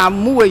ស្ដាំ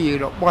មួយ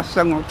របស់ស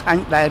ង្ឃថា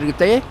ញ់ដែរឬ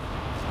ទេ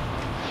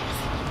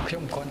ខ្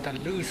ញុំគ្រាន់តែ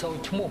ឮសូរ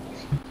ឈ្មោះ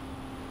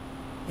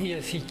អៀ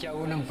ស៊ីចៅ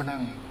នឹងប៉ុណ្ណឹ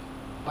ង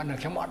ប៉ុន្តែ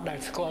ខ្ញុំអត់ដែល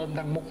ស្គាល់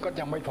នឹងមុខគាត់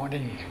យ៉ាងម៉េចផងទេ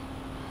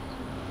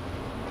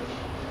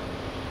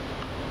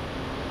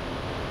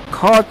ខ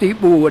ទី4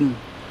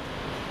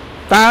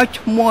តើ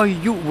ឈ្មោះ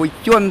យុវ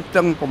ជន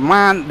ទាំងប្រ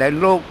មាណដែល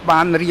លោកបា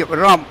នរៀប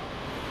រាប់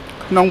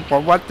ក្នុងប្រ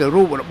វត្តិ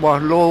រូបរបស់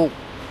លោក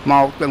ម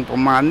កទាំងប្រ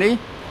មាណនេះ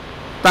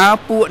តើ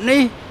ពួក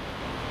នេះ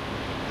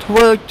ធ្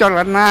វើចល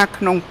នា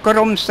ក្នុងក្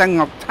រុមសង្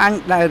ឃថាញ់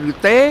ដែរឬ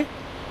ទេ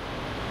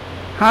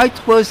ហើយ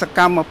ធ្វើសក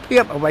ម្មភា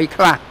ពអ្វី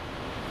ខ្លះ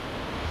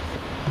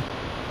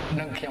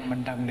នឹងខ្ញុំមិន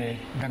ដឹងទេ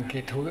ដឹងគេ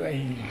ធ្វើអី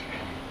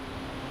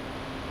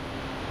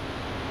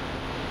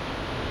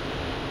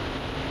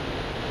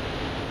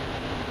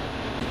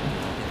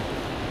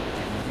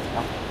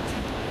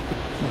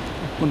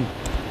គុណ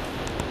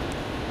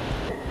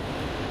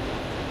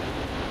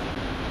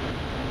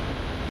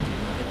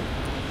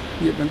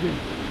និយាយបានទេ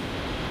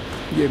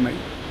និយាយមិន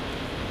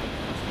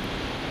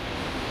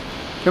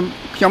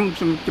ខ្ញុំ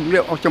ជំរា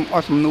បអស់ចំអ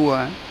ស់សំណួរ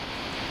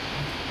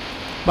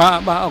បាទ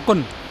អរគុណ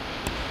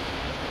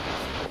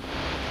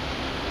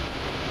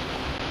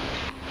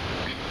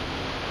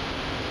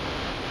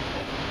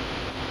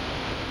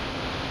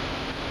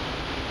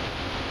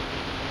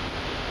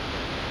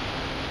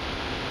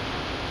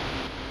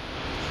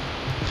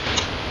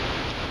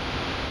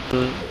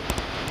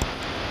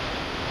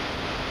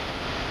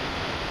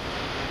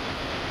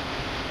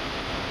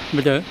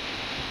bây giờ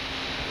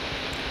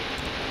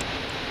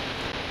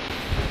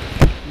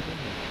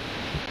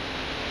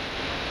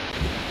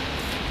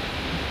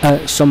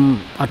xong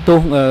ở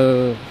tu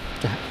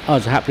ở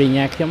សហប្រញ្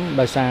ញាខ្ញុំ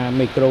ដោយសារ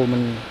មីក្រូមិ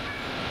ន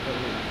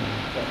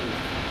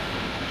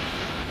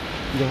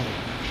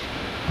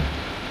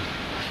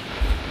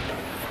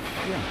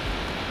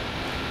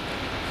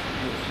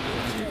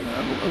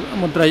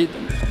មន្ត្រី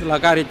តុលា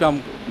ការរៀបចំ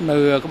នៅ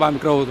ក្បាលមី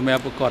ក្រូសម្រា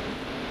ប់ប្រកប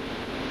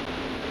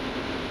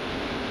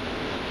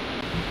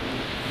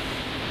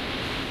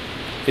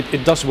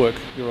It does work,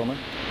 Your Honour.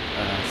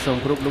 សូម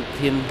គ្រប់លោក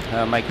ធាន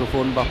មីក្រូហ្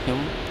វូនរបស់ខ្ញុំ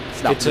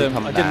ស្ដាប់ធ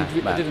ម្មតា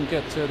I didn't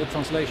get the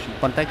translation.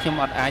 ប៉ុន្តែខ្ញុំ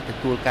អត់អាចទ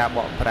ទួលការប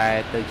កប្រែ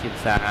ទៅជាភា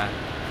សា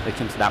ដែល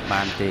ខ្ញុំស្ដាប់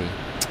បានទេ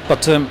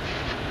But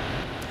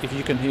if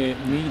you can hear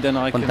me, then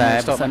I can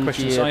start my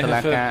questions. I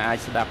have អាច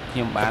ស្ដាប់ខ្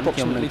ញុំបានខ្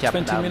ញុំនឹងចាប់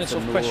ដើម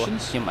សំណួរ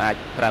ខ្ញុំអាច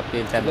ប្រើពេ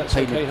លតែ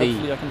20នាទី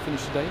I can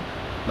finish today.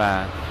 បា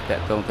ទតក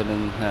តងទៅនឹង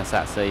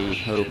សាក្សី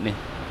រូបនេះ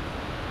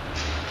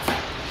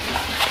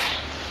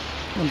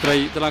មន្ត្រី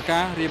តុលាកា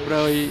ររៀបរ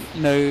យ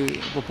នៅ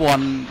ប្រព័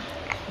ន្ធ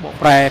បក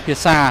ប្រែភា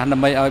សាដើ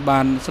ម្បីឲ្យបា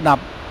នស្ដា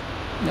ប់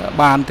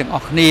បានទាំងអ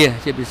ស់គ្នា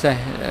ជាពិសេស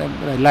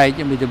ដោយឡែក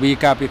មេធាវី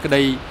ការពីក្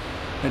តី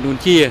នួន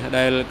ជា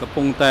ដែលកំ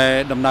ពុងតែ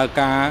ដំណើរ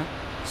ការ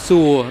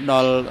សួរដ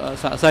ល់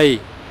សាក្សី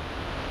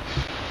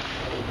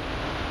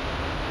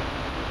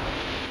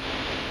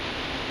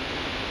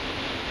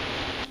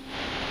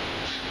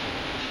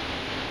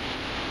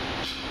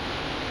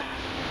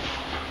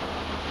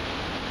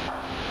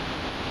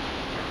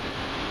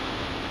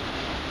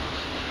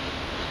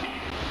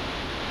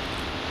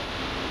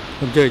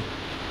Monsieur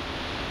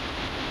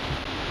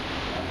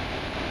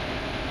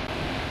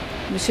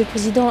le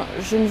Président,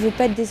 je ne veux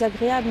pas être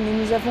désagréable, mais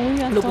nous avons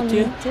eu un temps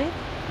limité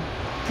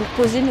pour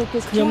poser nos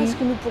questions. Est-ce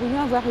que nous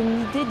pourrions avoir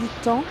une idée du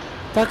temps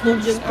que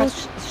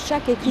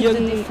chaque équipe de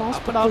défense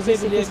pour poser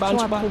ses questions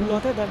après nous?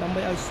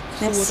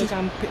 Merci.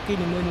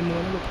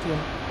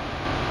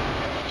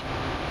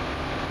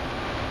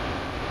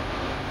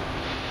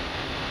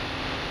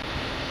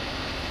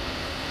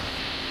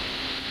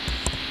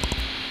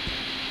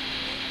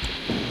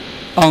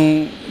 Ông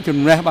ជំ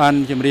នះបាន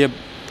ជំរាប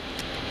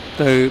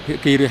ទៅភា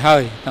គីរួចហើ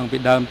យតាំងពី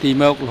ដើមទី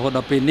មករហូតដ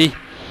ល់ពេលនេះ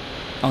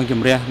អង្គ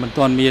ជំរះមិន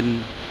ទាន់មាន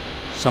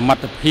សម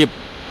ត្ថភាព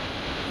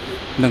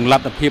និងល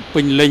ទ្ធភាព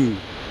ពេញលេញ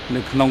នៅ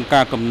ក្នុង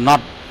ការកំណ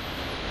ត់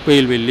ពេ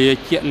លវេលា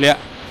ជាក់លា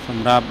ក់ស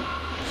ម្រាប់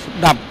ស្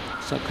ដាប់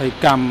សក្ខី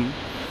កម្ម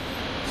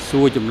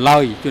សួរចម្លើ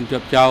យជនជា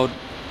ប់ចោទ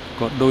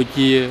ក៏ដូច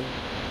ជា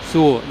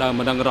សួរដើម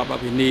ម្ដងរដ្ឋអ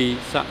ភិនី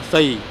សាក់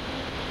សី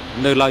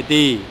នៅឡើយ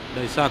ទី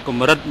ដោយសារក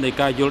ម្រិតនៃ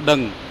ការយល់ដឹ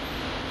ង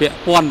ពាក់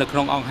ព័ន្ធនៅក្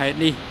នុងអង្គហេតុ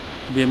នេះ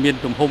វាមាន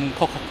ទំហំ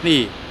ខុសៗគ្នា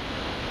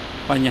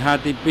បញ្ហា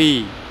ទី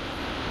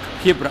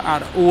2ភាពរអា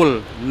ក់រអួល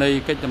នៃ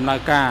កិច្ចដំណើរ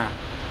ការ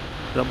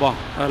របស់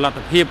លទ្ធ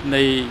ភាព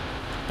នៃ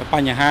ប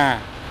ញ្ហា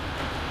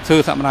ធ្វើ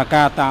សកម្ម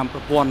ភាពតាមប្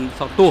រព័ន្ធ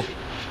សោតទោស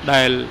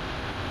ដែល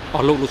អ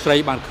ស់លោកលោកស្រី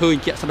បានឃើញ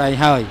ជាក់ស្ដែង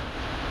ហើយ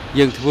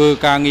យើងធ្វើ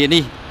ការងារ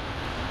នេះ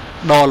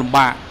ដ៏លំ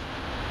បាក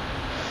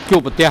ជួប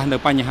ប្រទះនៅ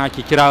បញ្ហា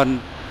ជាច្រើន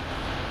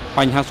ប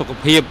ញ្ហាសុខ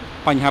ភាព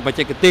បញ្ហាបច្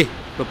ចេកទេស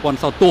ប្រព័ន្ធ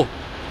សោតទោស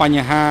ប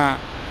ញ្ហា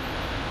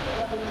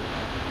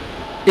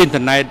អ៊ីន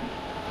ធឺណិត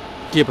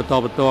ជាបន្ត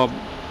បន្ទាប់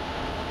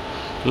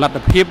លទ្ធ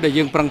ភាពដែល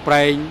យើងប្រឹងប្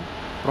រែង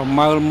ប្រ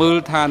មើលមើល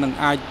ថានឹង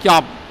អាចច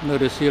ប់នៅ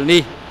រសៀល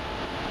នេះ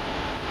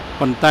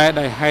ប៉ុន្តែ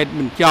ដោយហេតុ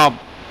មិនចប់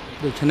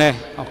ដូច្នេះ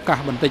ឱកាស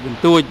បន្តិចប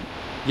ន្តួច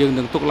យើង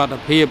នឹងទុកលទ្ធ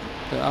ភាព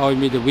ទៅឲ្យ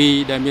មេធាវី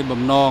ដែលមាន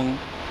បំណង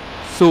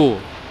សួរ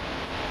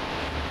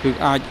គឺ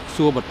អាច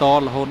សួរបន្ត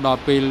រហូតដ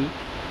ល់ពេល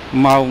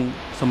ម៉ោង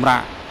សម្រា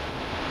ប់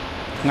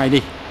ថ្ងៃ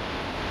នេះ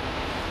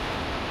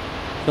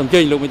សូមអញ្ជើ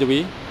ញលោកមេធាវី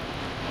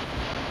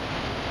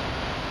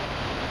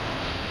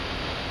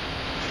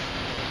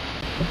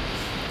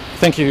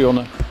Thank you, Your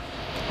Honour.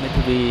 មេ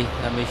ធាវី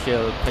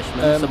Michelle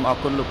Peshman សូមអរ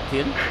គុណលោកប្រ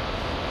ធាន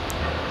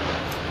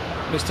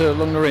Mr.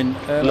 Norin,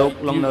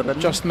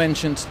 just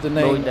mentioned the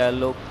name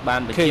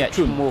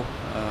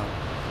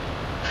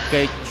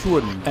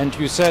and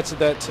you said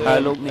that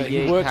he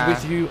worked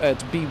with you at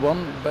B1,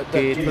 but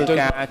that you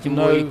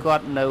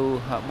don't know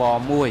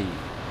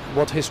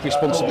what his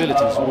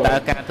responsibilities were.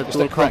 Is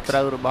that correct?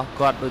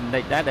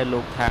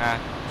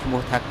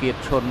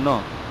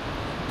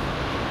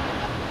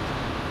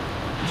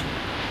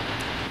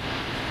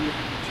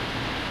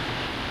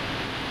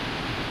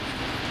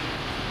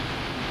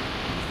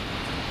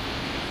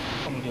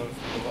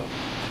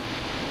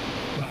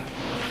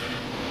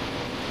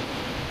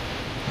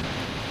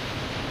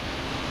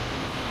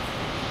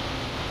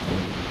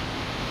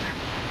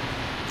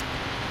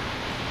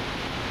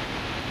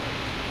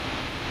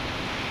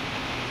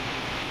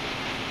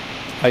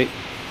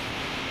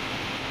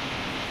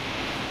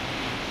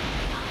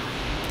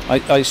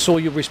 I saw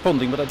you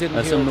responding, but I didn't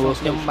hear the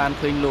translation.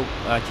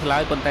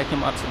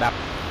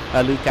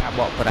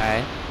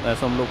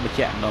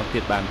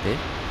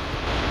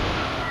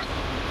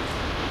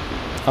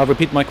 I'll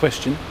repeat my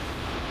question.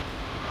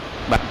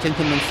 A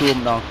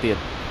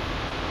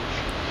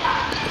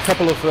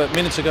couple of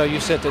minutes ago you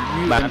said that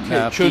you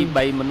and Chun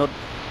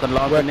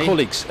were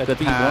colleagues at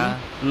B1,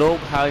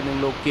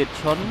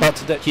 but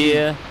that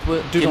you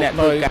do not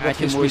know what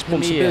his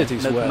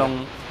responsibilities were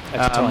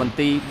at the time.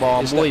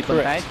 Is that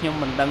correct?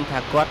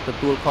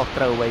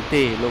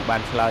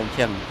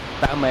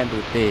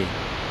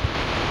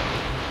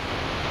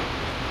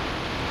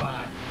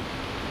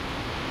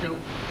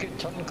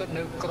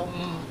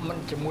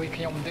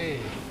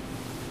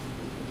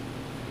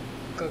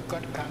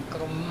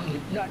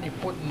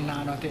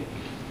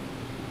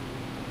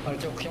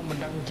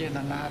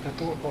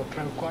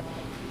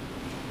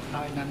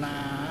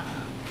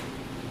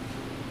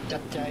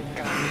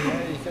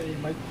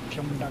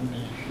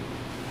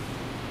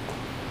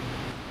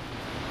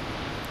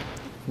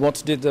 What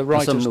did the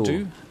writers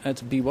do at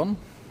B1?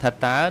 ថា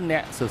តើអ្ន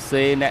កសរ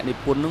សេរអ្នកនិ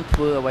ពន្ធនឹងធ្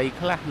វើអ្វី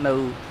ខ្លះនៅ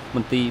ម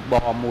ន្ទីរប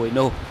មួយ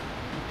នោះ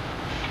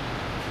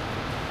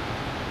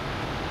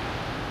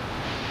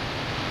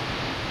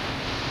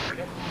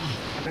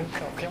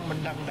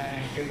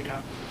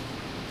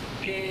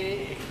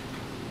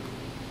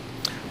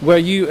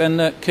Were you and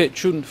Kate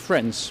Chun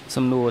friends?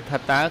 សំណួរថា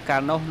តើកា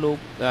លនោះលោក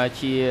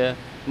ជា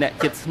អ្នក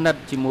ជិតស្និទ្ធ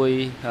ជាមួយ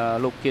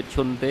លោក Kate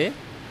Chun ទេ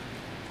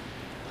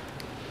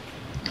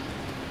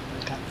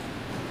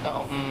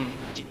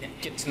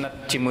ជិតស្និទ្ធ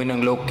ជាមួយនឹង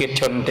លោក Kate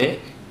Chun ទេ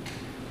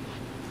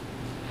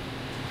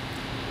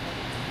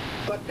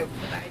គាត់ទៅ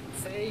ផ្នែក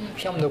ផ្សេង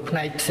ខ្ញុំទៅផ្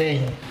នែកផ្សេង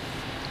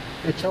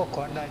ទៅចូលគ្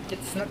រាន់តែជិត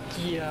ស្និទ្ធ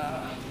ជា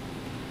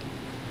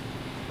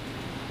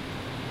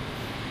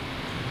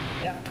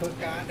អ្នកធ្វើ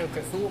ការនៅក្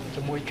រសួង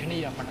ជាមួយគ្នា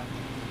ប៉ុណ្ណឹង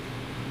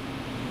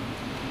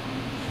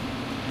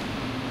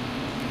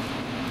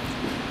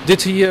Did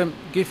he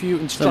give you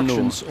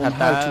instructions on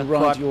how to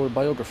write your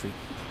biography?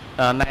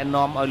 ណែ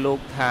នាំឲ្យលោក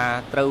ថា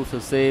ត្រូវស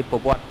រសេរប្រ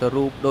វត្តិ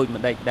រូបដូច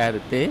ម្ដេចដែរ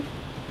ឬទេ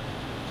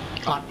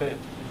អត់ទេ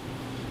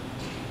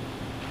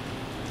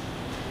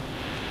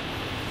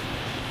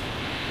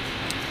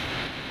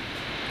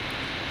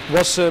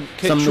Was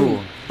Kate Chun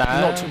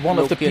not one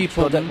of the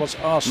people that was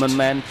asked to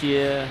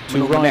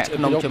write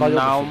a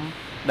biography?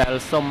 ដែល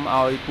សុំ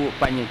ឲ្យពួក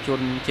បញ្ញជ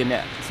នជាអ្ន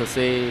កសរ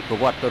សេរប្រ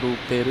វត្តិរូប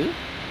ទេឬ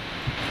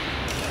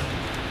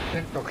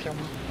ខ្ញុំ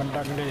មិន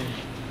ដឹងទេ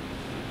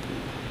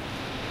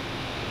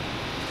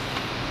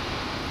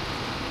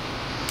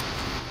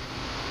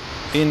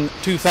In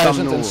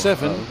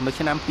 2007,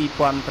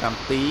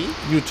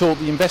 you told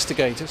the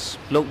investigators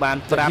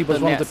that he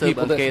was one of the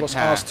people that was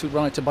asked to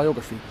write a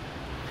biography.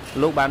 Do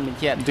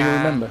you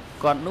remember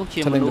telling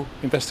the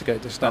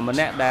investigators that?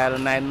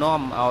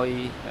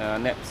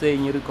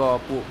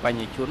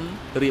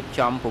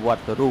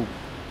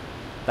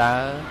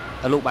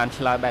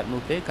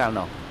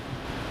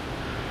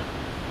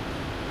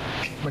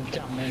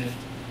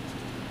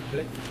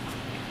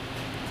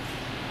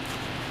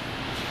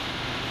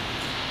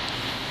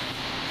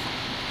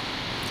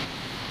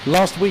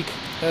 Last week,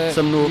 you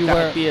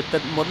were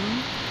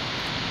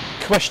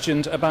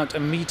questioned about a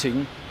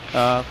meeting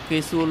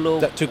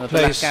that took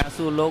place at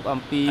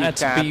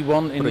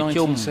B1 in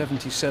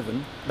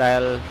 1977,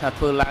 where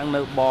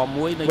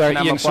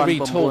Ian Suri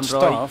told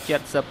staff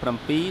that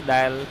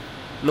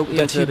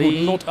he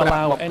would not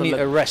allow any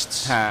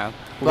arrests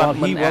while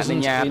he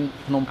wasn't in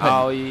Phnom Penh.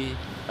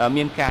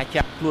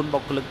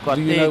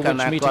 Do you know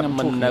which meeting I'm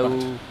talking about?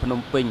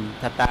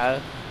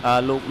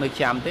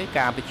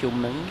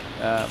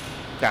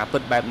 ការពិ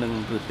តបែបនឹង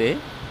ឬទេ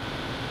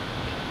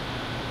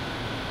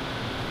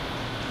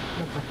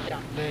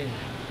Last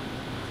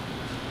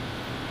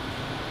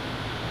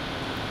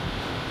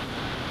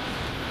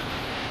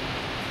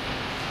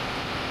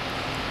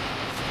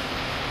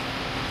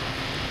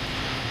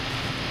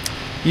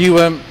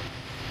You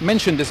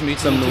mentioned this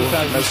meeting in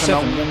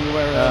 2007 when you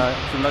were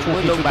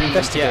talking to the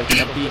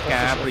investigators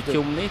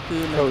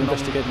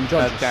co-investigating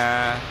judges.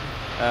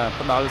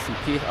 ផ្ដល់សិ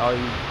ទ្ធិឲ្យ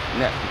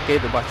អ្នកអង្កេត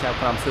របស់ចៅ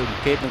ក្រមស៊ើបអ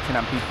ង្កេតនៅឆ្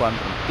នាំ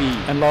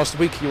 2007 And last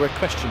week you were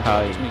questioned at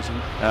this meeting.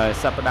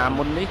 សប្តាហ៍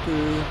មុននេះគឺ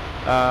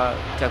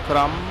ចៅក្រ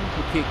ម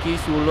ភាគី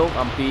សួរលោក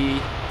អំពី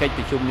កិច្ច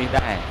ប្រជុំនេះ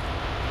ដែរ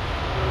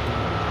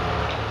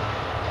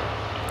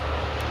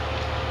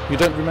You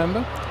don't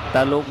remember?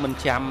 តើលោកមិន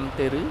ចាំ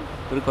ទេ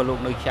ឬក៏លោក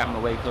នៅចាំ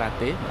អ្វីខ្លះ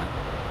ទេបាទ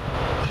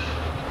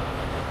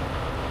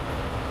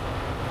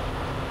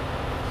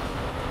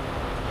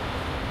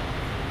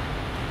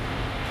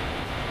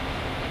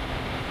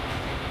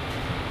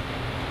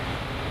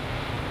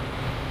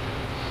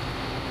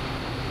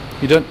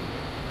You don't.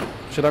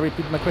 Should I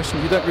repeat my question?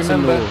 You don't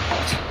remember?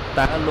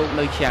 Talking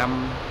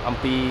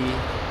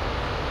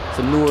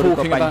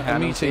about a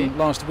meeting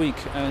last week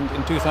and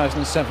in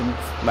 2007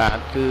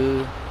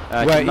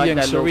 where Ian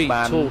Sari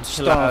told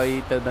staff,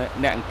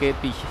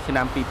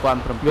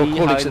 your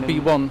colleagues at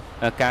B1,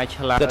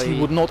 that he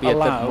would not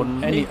allow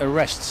any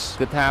arrests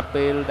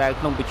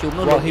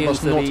while he was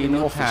not in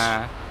the office.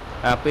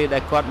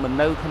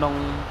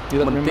 You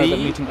don't remember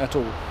that meeting at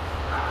all?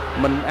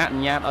 មិនអនុ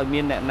ញ្ញាតឲ្យ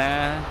មានអ្នកណា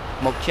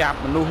មកចាប់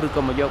មនុស្សឬ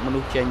ក៏មកយកមនុ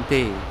ស្សចេញ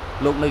ទេ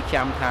លោកនៅ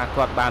ចាំថា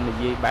គាត់បាននិ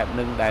យាយបែប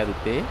នឹងដែរឬ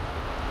ទេ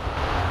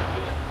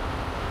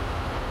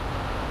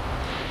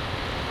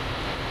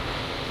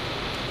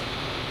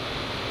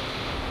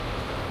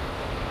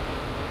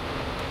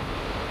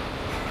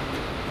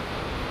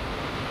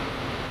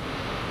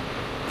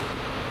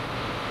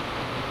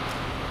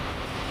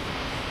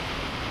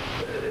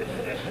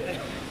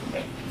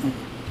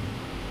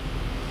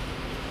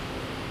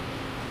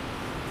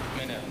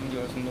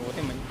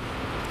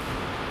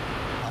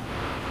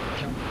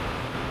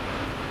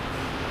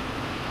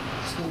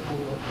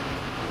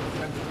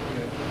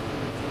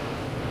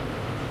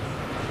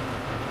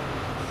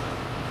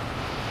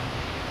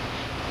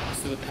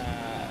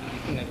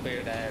នៅពេល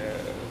ដែល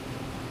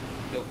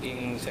លោកអ៊ីង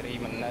សេរី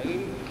មិននៅ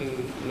គឺ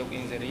លោក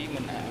អ៊ីងសេរី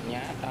មិនអនុញ្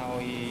ញាតឲ្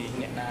យ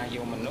អ្នកណាយ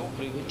កមនុស្ស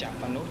ឬក៏ចាប់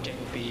មនុស្សចេញ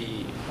ពី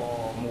ព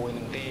មួយ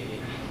នឹងទេ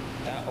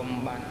តើអ៊ំ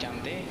បានចាំ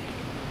ទេ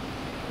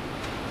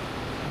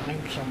នឹង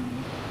ខ្ញុំ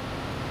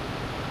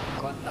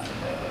គាត់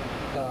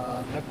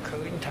នឹក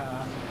ឃើញថា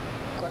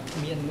គាត់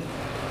មាន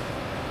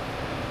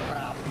ប្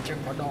រាប់អញ្ចឹង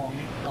ម្ដង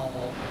ដ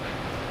ល់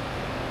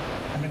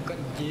អានឹងគា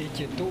ត់និយាយ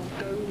ជាទូ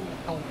ទៅ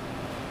អង្គ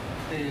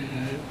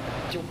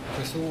ជប់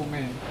ក្រសួង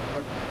ឯង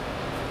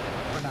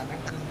បណ្ដាហ្នឹ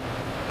ងគឺ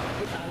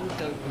ដៅ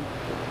ទៅ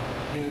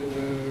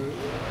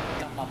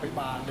កម្មអភិ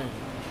បាលទេ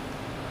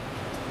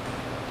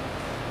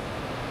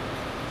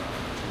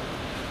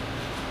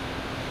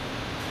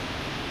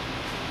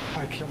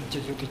ហើយខ្ញុំជា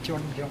យុតិជ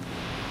នខ្ញុំ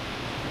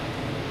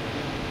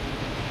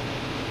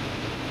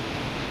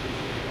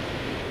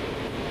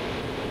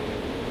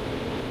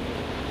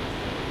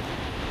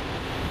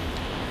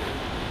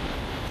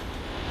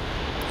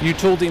You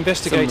told the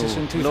investigators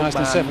in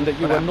 2007 that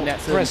you were not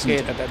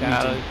present at that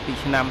meeting. ពី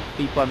ឆ្នាំ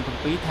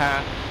 2007 ថា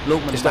លោក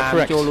មិនបាន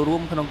ចូលរួ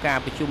មក្នុងការ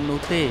ប្រជុំនោះ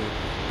ទេ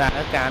តើ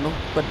ការនោះ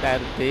ពិតដែរ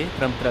ឬទេ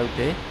ត្រឹមត្រូវ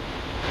ទេ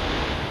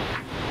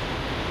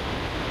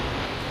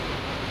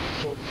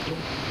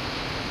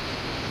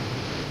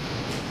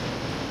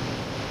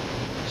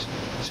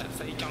សាក់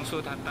ស្អីចង់សួ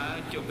រថាតើ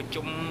ចូលប្រ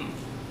ជុំ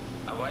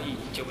អ្វី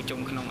ចូលប្រជុំ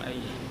ក្នុងអី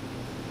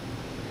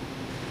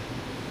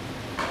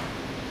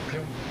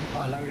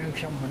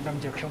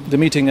The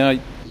meeting I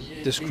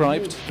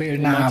described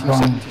in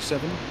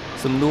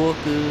 1977 សំណួរ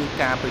គឺ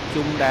ការប្រ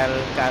ជុំដែល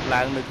កើត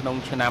ឡើងនៅក្នុង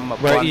ឆ្នាំ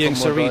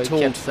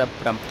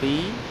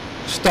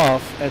 1977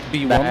 staff at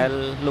B1 ដែល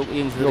លោក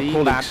អ៊ីងសេរី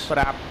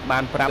បា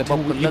នប្រាប់បុ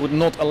គ្គលិក he would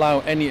not allow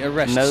any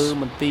arrests នៅ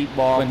មន្ទីរ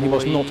ប when he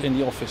was not in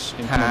the office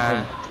in Phnom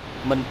Penh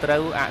មិនត្រូ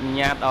វអនុញ្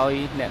ញាតឲ្យ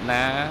អ្នក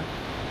ណា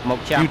មក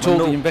ចាប់ You told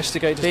the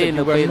investigators that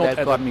you were not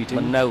at that meeting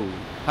មិននៅ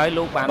ហើយ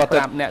លោកបានប្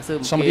រាប់អ្នកស៊ើប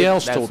អង្កេត Somebody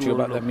else told you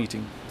about that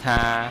meeting ថា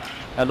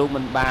លោក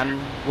មិនបាន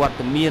វត្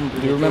តមាន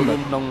ចូលរួ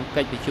មក្នុង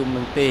កិច្ចប្រជុំ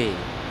នឹងទេ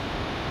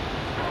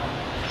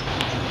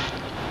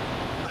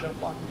ខ្ញុំ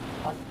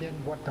អត់មាន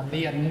វត្ត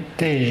មាន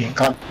ទេ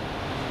គាត់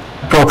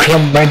ព្រោះខ្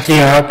ញុំមិនជា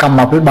កម្ម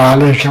អភិបាល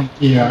ទេខ្ញុំ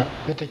ជា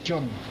យុតិជ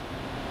ន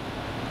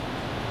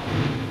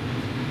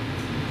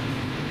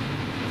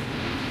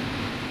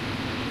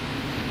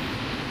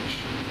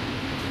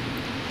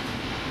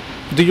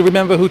Do you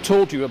remember who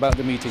told you about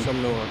the meeting? សំ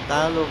ណួរ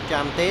តើលោក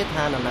ចាំទេ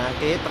ថានរណា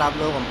គេប្រាប់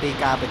លោកអំពី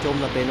ការប្រជុំ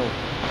នៅពេលនោះ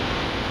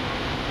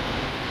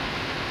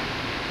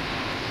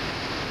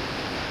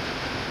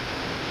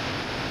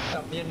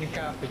មាន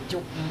ការប្រ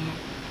ជុំ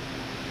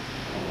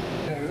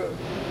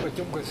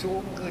ក្រសួ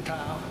ងគឺ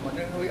ថាម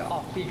នុស្សអ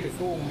ស់ពីក្រ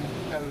សួង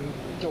ទៅ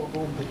ចូល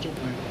រួមប្រជុំ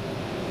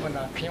មិន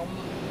ថាខ្ញុំ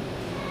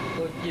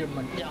ដូចជា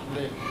មិនចាំ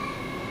ទេ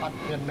អត់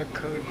មាននឹក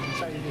ឃើញ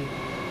ស្អីទេ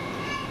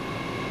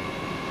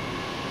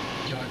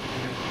ចា៎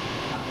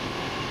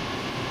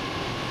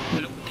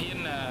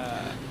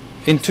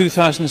In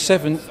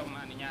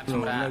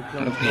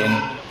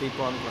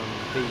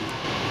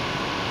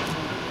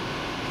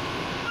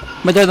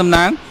 2007 មិនទៅតំ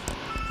ណាង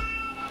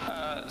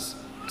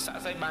សាក់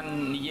ស្អីបាន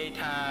និយាយ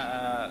ថា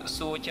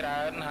សួរច្រើ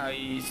នហើយ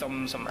សុំ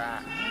សម្រា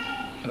ប់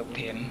លោក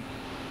ធាន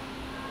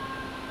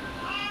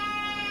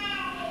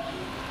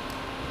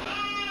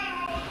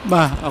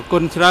បាទអរគុ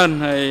ណច្រើន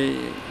ហើយ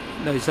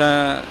ដោយសារ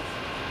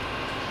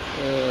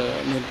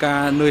មានកា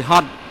រនឿយហ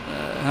ត់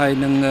ហើយ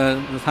នឹង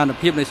ស្ថាន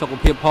ភាពនៃសុខ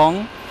ភាពផង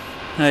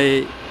ហើយ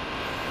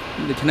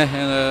ដូច្នេះ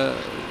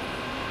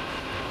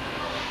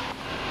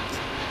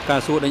ការ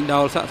សួរដេញដោ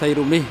លសាក់សី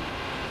រូបនេះ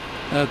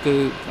គឺ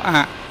ផ្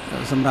អាក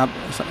សម្រាប់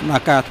សកម្ម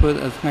ភាពធ្វើ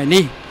ថ្ងៃ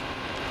នេះ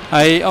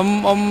ហើយ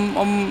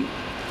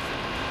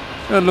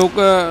លោក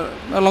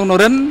ឡុងណូ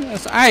រិន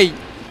ស្អែក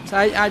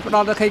អាចផ្ដ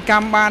ល់ទៅខេក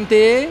ម្មបាន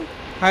ទេ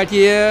ហើយ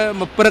ជា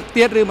មួយព្រឹក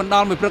ទៀតឬមិនដ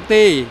ល់មួយព្រឹក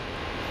ទេ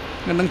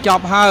នឹងច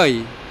ប់ហើយ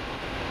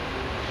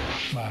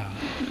បាទ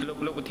លោ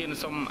កប្រធាន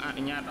សូមអ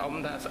នុញ្ញាត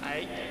ថាស្អែ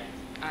ក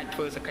អាចធ្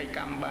វើសកម្មក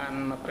ម្មបាន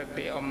មួយព្រឹក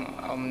ទេ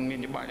មាន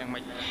យោបល់យ៉ាងម៉េ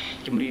ច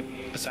ជំរាប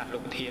ប្រសាសន៍លោ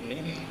កប្រធាន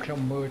នេះខ្ញុំ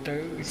មើលទៅ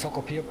សុខ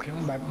ភាពខ្ញុំ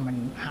បែបមិន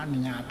អនុ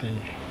ញ្ញាតទេ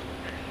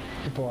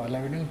ព្រោះឥ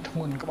ឡូវនេះធ្ង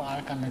ន់ក្បាល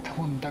កាន់តែធ្ង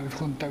ន់ទៅ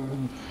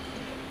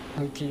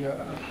ដូចជា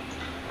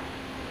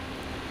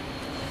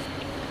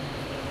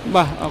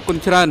បាទអរគុណ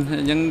ច្រើន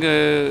អញ្ចឹង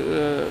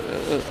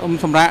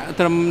សម្រាប់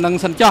ត្រឹមនឹង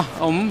សិនចោះ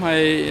ហើ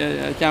យ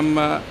ចាំ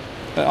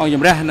អង្គ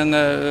ជំរះនឹង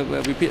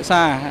វិភា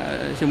សា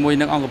ជាមួយ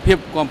នឹងអង្គភាព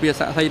គាំពៀ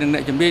សាក់សីនឹងអ្ន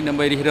កជំនាញដើម្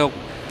បីរិះរក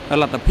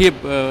លទ្ធភាព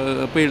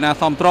ពេលណា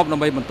សមទ្របដើ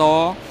ម្បីបន្ត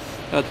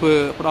ធ្វើ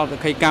ផ្ដល់ស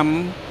ក្ខីកម្ម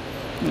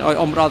ឲ្យ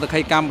ផ្ដល់សក្ខី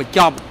កម្មបញ្ច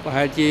ប់ប្រ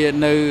ហែលជា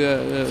នៅ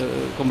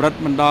កម្រិត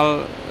មិនដល់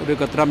ឬ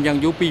ក៏ត្រឹមយ៉ាង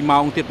យូរ2ម៉ោ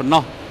ងទៀតប៉ុណ្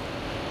ណោះ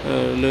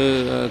លើ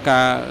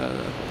ការ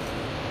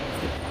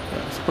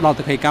ផ្ដល់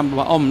សក្ខីកម្មរ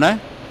បស់ណា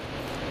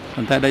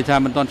ប៉ុន្តែដោយសារ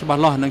មិនទាន់ច្បា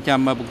ស់លាស់នឹងចាំ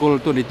បង្គោល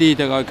ទូនីតិ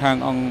ទៅឲ្យខាង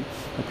អង្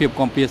គភាព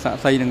គាំពៀសាក់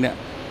សីនឹងអ្នក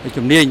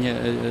ជំនាញ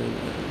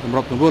សម្រ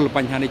បសម្រួលប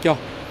ញ្ហានេះចុះ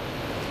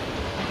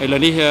ឥឡូ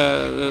វនេះ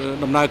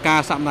ដំណើរការ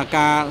សកម្ម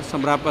ភាពស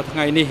ម្រាប់ថ្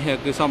ងៃនេះ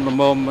គឺសមល្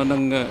មមនឹ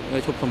ង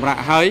ឈប់សម្រាក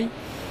ហើយ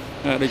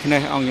ដូច្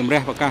នេះអង្គជំរះ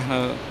ប្រកាស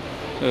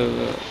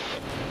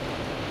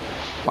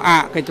ផ្អា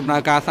កកិច្ចដំណើ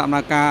រការសកម្ម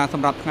ភាពស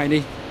ម្រាប់ថ្ងៃ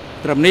នេះ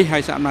ត្រឹមនេះហើ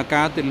យសកម្ម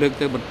ភាពទៅលើក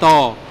ទៅបន្ត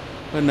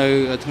នៅ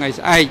ថ្ងៃ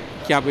ស្អែក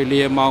ចាប់វេ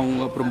លាម៉ោង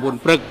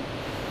 9 ព្រឹក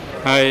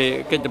ហើយ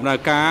កិច្ចដំណើរ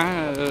កា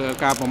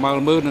រប្រមាល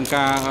មើលនឹង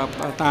ការ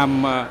តាម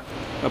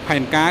ផែ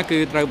នការគឺ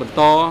ត្រូវបន្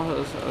ត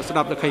ស្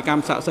ដាប់សក្ខីកម្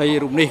មសាក់សី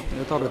រូបនេះ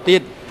តទៅទៀ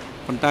ត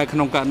ប៉ុន្តែក្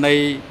នុងករណី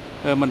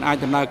មិនអាច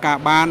ដំណើរការ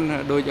បាន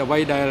ដោយអ្វី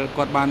ដែល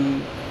គាត់បាន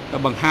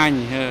បង្ហាញ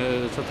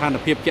ស្ថាន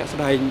ភាពជាក់ស្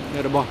ដែង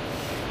របស់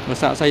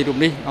សាក់សីរូប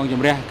នេះអង្គ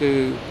ជំរះគឺ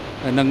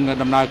នឹង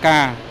ដំណើរកា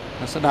រ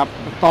ស្ដាប់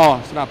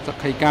ស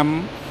ក្ខីកម្ម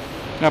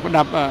ផ្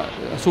ដាប់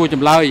សួរច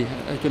ម្លើយ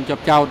ជនជា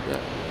ប់ចោត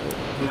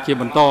ជា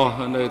បន្ត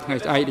នៅថ្ងៃ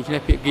ស្អែកដូច្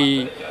នេះភាគី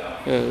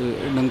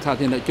នឹងសា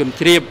ធារណជន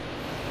ជ្រាប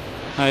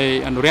ហើយ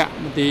អនុរិយ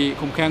មន្ត្រី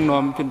ឃុំឃាំង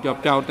នាំជនជាប់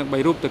ចោតទាំង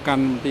3រូបទៅកា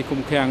ន់មន្ត្រីឃុំ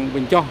ឃាំង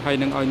វិញចុះហើយ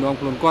នឹងឲ្យនាំ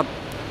ខ្លួនគាត់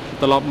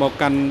ត្រឡប់មក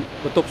កាន់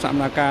បន្ទប់សកម្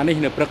មភាពនេះ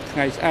នៅព្រឹកថ្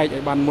ងៃស្អែកឲ្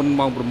យបានមុន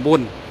ម៉ោង 9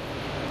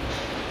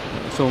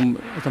សូម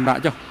សម្រា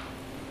ប់ចុះ